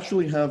we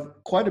actually have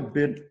quite a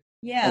bit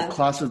of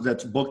classes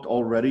that's booked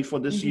already for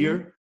this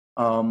year,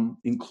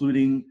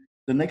 including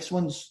the next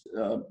one's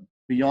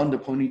Beyond the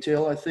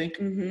Ponytail, I think.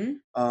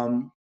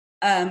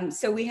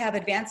 So we have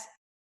advanced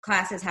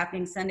classes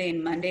happening Sunday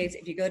and Mondays.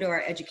 If you go to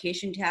our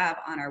education tab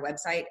on our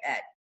website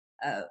at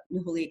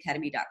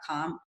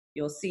nuhuliacademy.com,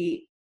 you'll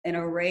see an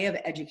array of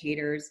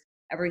educators,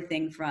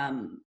 everything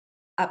from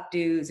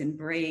updos and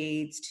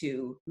braids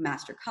to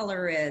master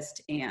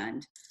colorist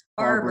and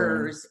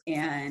barbers.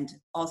 And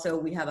also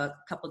we have a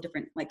couple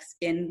different like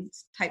skin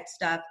type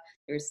stuff.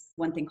 There's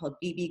one thing called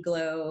BB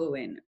Glow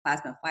and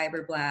plasma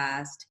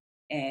fibroblast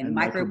and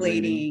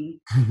microblading.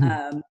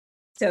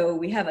 So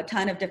we have a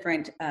ton of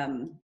different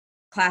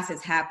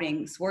classes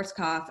happening.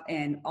 Schwarzkopf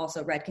and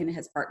also Redken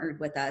has partnered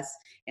with us.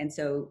 And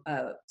so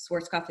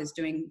Schwarzkopf is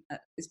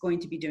going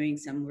to be doing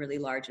some really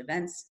large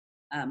events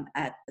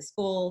at the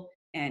school.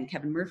 And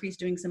Kevin Murphy's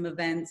doing some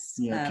events.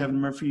 Yeah, Kevin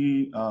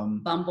Murphy.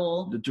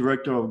 Bumble. The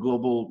director of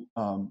global.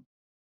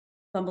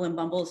 Bumble and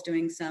Bumble is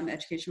doing some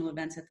educational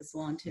events at the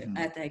salon too,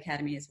 at the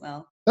academy as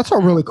well. That's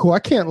all really cool. I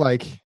can't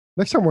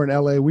next time we're in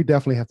LA, we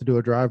definitely have to do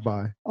a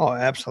drive-by. Oh,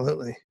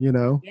 absolutely.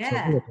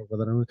 Yeah.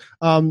 So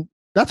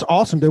that's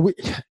awesome.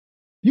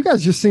 You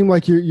guys just seem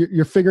like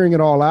you're figuring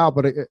it all out.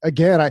 But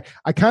again,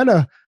 I kind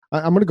of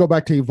I'm going to go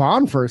back to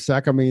Yvonne for a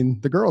sec. I mean,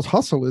 the girl's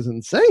hustle is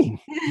insane.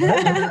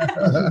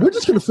 We're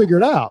just going to figure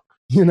it out,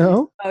 you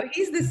know? Oh,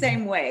 he's the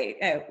same way.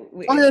 Oh,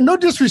 yeah, no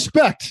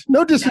disrespect.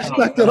 No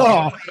disrespect at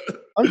all.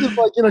 I'm just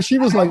like, you know, she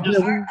was like,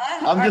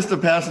 I'm just a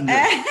passenger.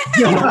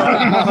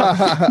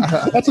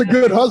 That's a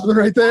good husband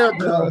right there.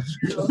 If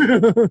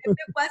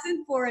it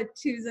wasn't for a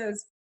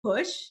Tuzo's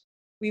push,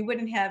 we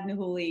wouldn't have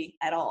Nuhuli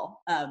at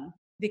all.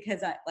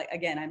 Because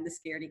I'm the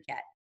scaredy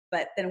cat.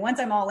 But then once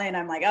I'm all in,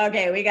 I'm like,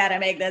 okay, we got to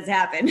make this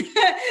happen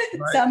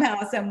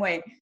somehow, some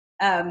way.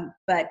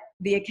 But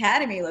the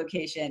academy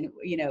location,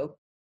 you know,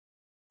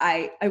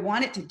 I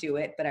wanted to do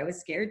it, but I was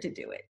scared to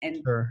do it.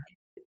 And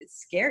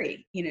it's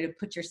scary, you know, to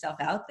put yourself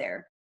out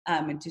there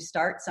and to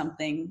start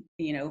something,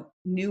 you know,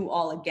 new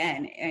all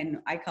again. And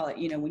I call it,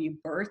 you know, when you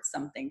birth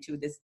something to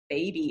this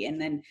baby,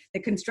 and then the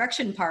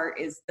construction part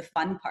is the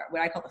fun part,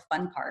 what I call the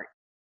fun part.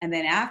 And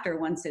then after,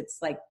 once it's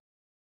like,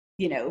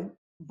 you know,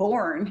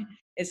 born,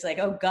 it's like,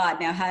 oh God,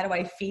 now how do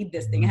I feed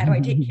this thing? How do I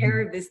take care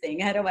of this thing?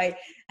 How do I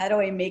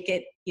make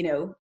it, you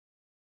know,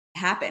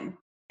 happen?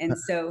 And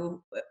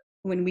so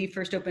when we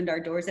first opened our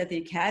doors at the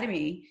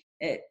academy,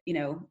 you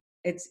know,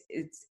 it's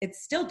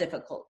still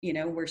difficult. You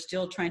know, we're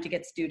still trying to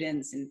get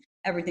students and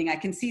everything. I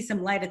can see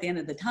some light at the end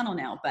of the tunnel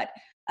now, but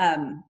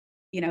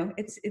you know,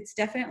 it's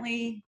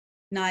definitely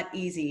not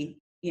easy,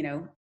 you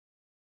know.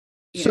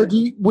 So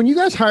when you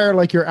guys hire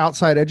like your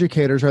outside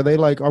educators,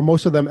 are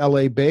most of them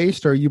LA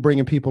based, or are you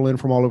bringing people in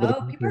from all over the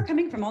country? People are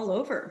coming from all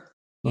over.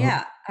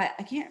 Yeah.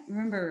 I can't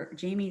remember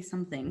Jamie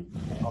something.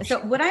 So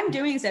what I'm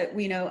doing is that,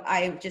 you know,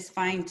 I just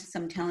find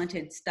some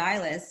talented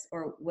stylists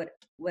or what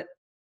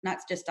not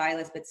just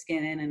stylists, but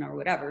skin in or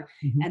whatever,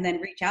 and then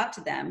reach out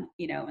to them,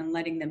 you know, and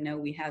letting them know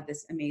we have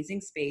this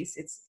amazing space.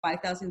 It's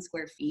 5,000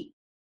 square feet.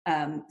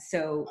 And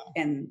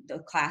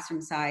the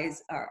classroom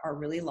size are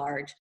really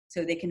large,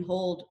 so they can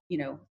hold, you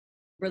know,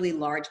 really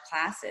large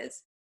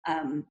classes.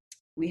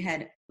 We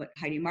had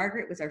Heidi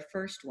Margaret was our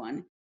first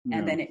one.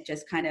 And then it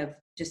just kind of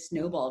just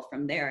snowballed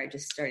from there. I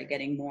just started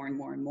getting more and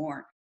more and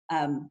more.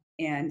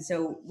 And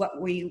so what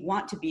we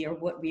want to be, or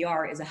what we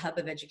are, is a hub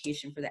of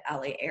education for the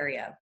LA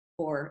area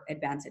for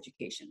advanced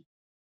education.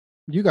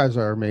 You guys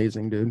are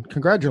amazing, dude.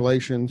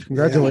 Congratulations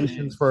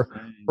for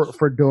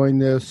doing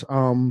this.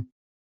 I'm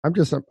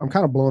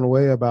kind of blown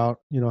away about,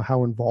 you know,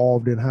 how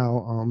involved and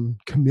how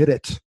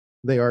committed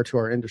they are to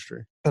our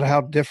industry. But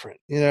how different,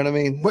 you know what I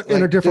mean? But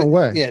in a different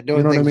way. Yeah,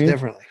 doing things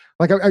differently.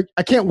 Like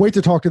I can't wait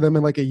to talk to them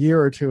in like a year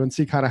or two and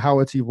see kind of how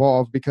it's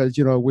evolved, because,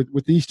 you know,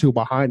 with these two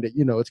behind it,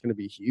 you know, it's going to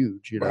be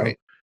huge, you know, right.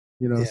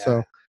 You know,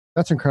 so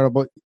that's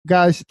incredible.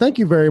 Guys, thank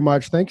you very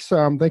much. Thanks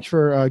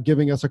for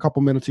giving us a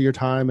couple minutes of your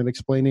time and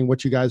explaining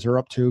what you guys are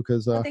up to.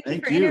 Because thank you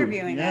for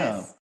interviewing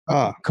us.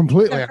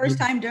 Completely. It's our first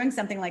time doing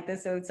something like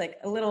this, so it's like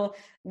a little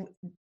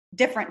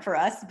different for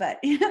us,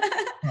 but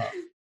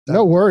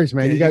no worries,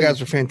 man. You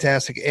guys are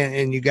fantastic,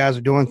 and you guys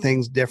are doing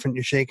things different.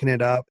 You're shaking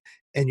it up,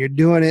 and you're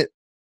doing it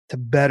to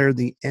better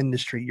the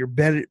industry. You're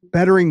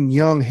bettering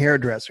young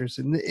hairdressers,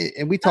 and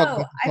we talked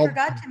about. I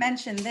forgot to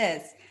mention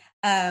this.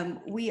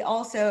 We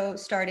also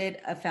started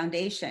a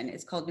foundation.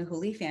 It's called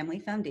Nuhuli Family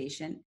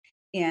Foundation,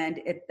 and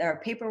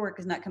our paperwork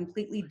is not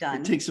completely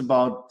done. It takes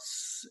about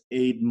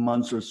 8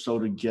 months or so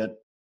to get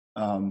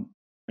a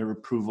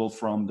approval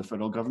from the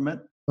federal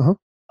government.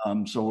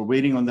 So we're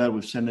waiting on that.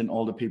 We've sent in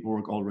all the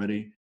paperwork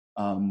already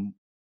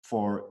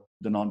for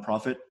the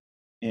nonprofit.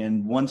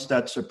 And once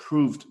that's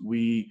approved,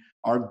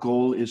 our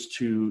goal is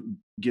to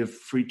give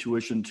free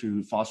tuition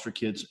to foster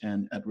kids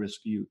and at-risk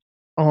youth.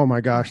 Oh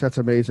my gosh, that's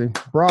amazing.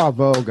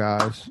 Bravo,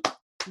 guys.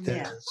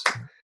 Yeah.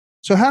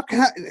 So how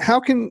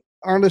can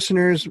our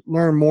listeners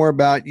learn more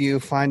about you,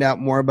 find out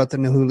more about the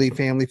Nuhuli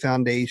Family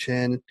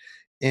Foundation,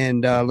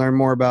 and learn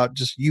more about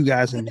just you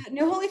guys? And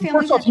Nuhuli Family.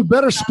 First off, you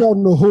better spell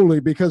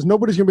Nuhuli, because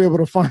nobody's gonna be able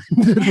to find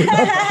it.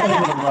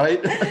 Right?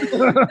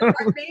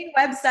 Our main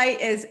website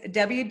is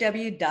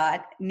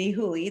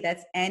www.nihuli.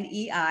 That's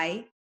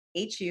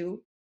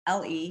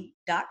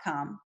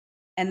NEIHULE.com.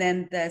 And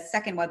then the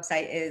second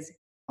website is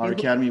our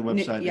academy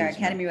website.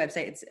 Academy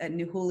website. It's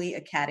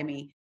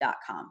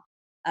nuhuliacademy.com.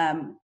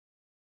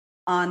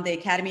 On the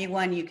academy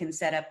one, you can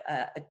set up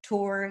a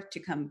tour to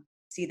come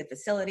see the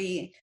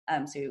facility.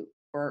 So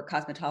for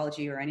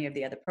cosmetology or any of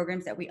the other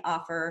programs that we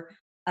offer.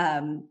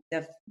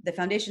 The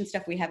foundation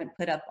stuff we haven't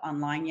put up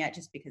online yet,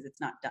 just because it's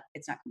not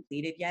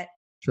completed yet.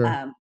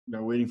 Sure.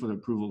 They're waiting for the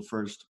approval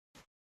first.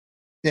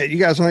 Yeah, you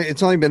guys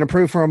it's only been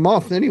approved for a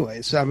month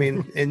anyways. So, I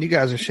mean, and you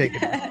guys are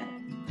shaking.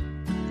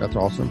 That's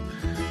awesome.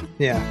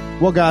 Yeah.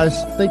 Well, guys,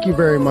 thank you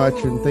very much,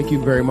 and thank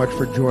you very much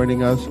for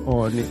joining us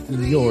on your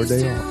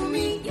day off.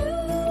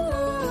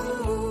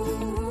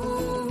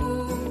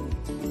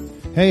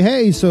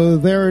 Hey, so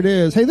there it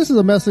is. Hey, this is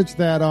a message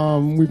that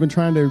we've been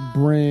trying to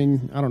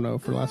bring, I don't know,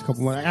 for the last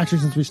couple of months, actually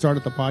since we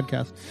started the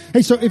podcast.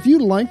 Hey, so if you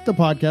like the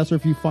podcast, or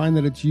if you find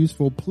that it's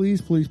useful,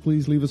 please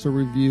leave us a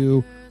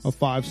review, a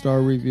 5-star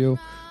review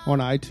on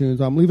iTunes.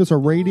 Leave us a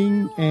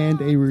rating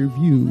and a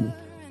review.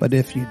 But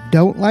if you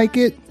don't like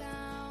it,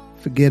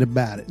 forget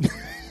about it.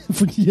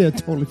 Yeah,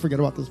 totally forget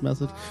about this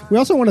message. We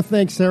also want to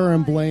thank Sarah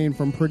and Blaine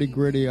from Pretty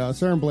Gritty.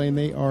 Sarah and Blaine,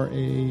 they are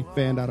a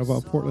band out of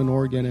Portland,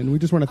 Oregon, and we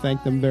just want to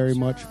thank them very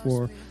much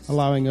for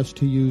allowing us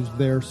to use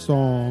their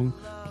song,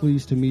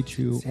 Pleased to Meet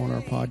You, on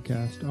our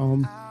podcast.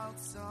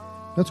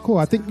 That's cool.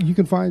 I think you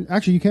can find,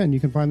 actually you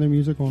can find their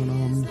music on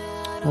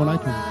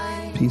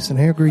iTunes. Peace and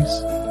hair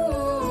grease.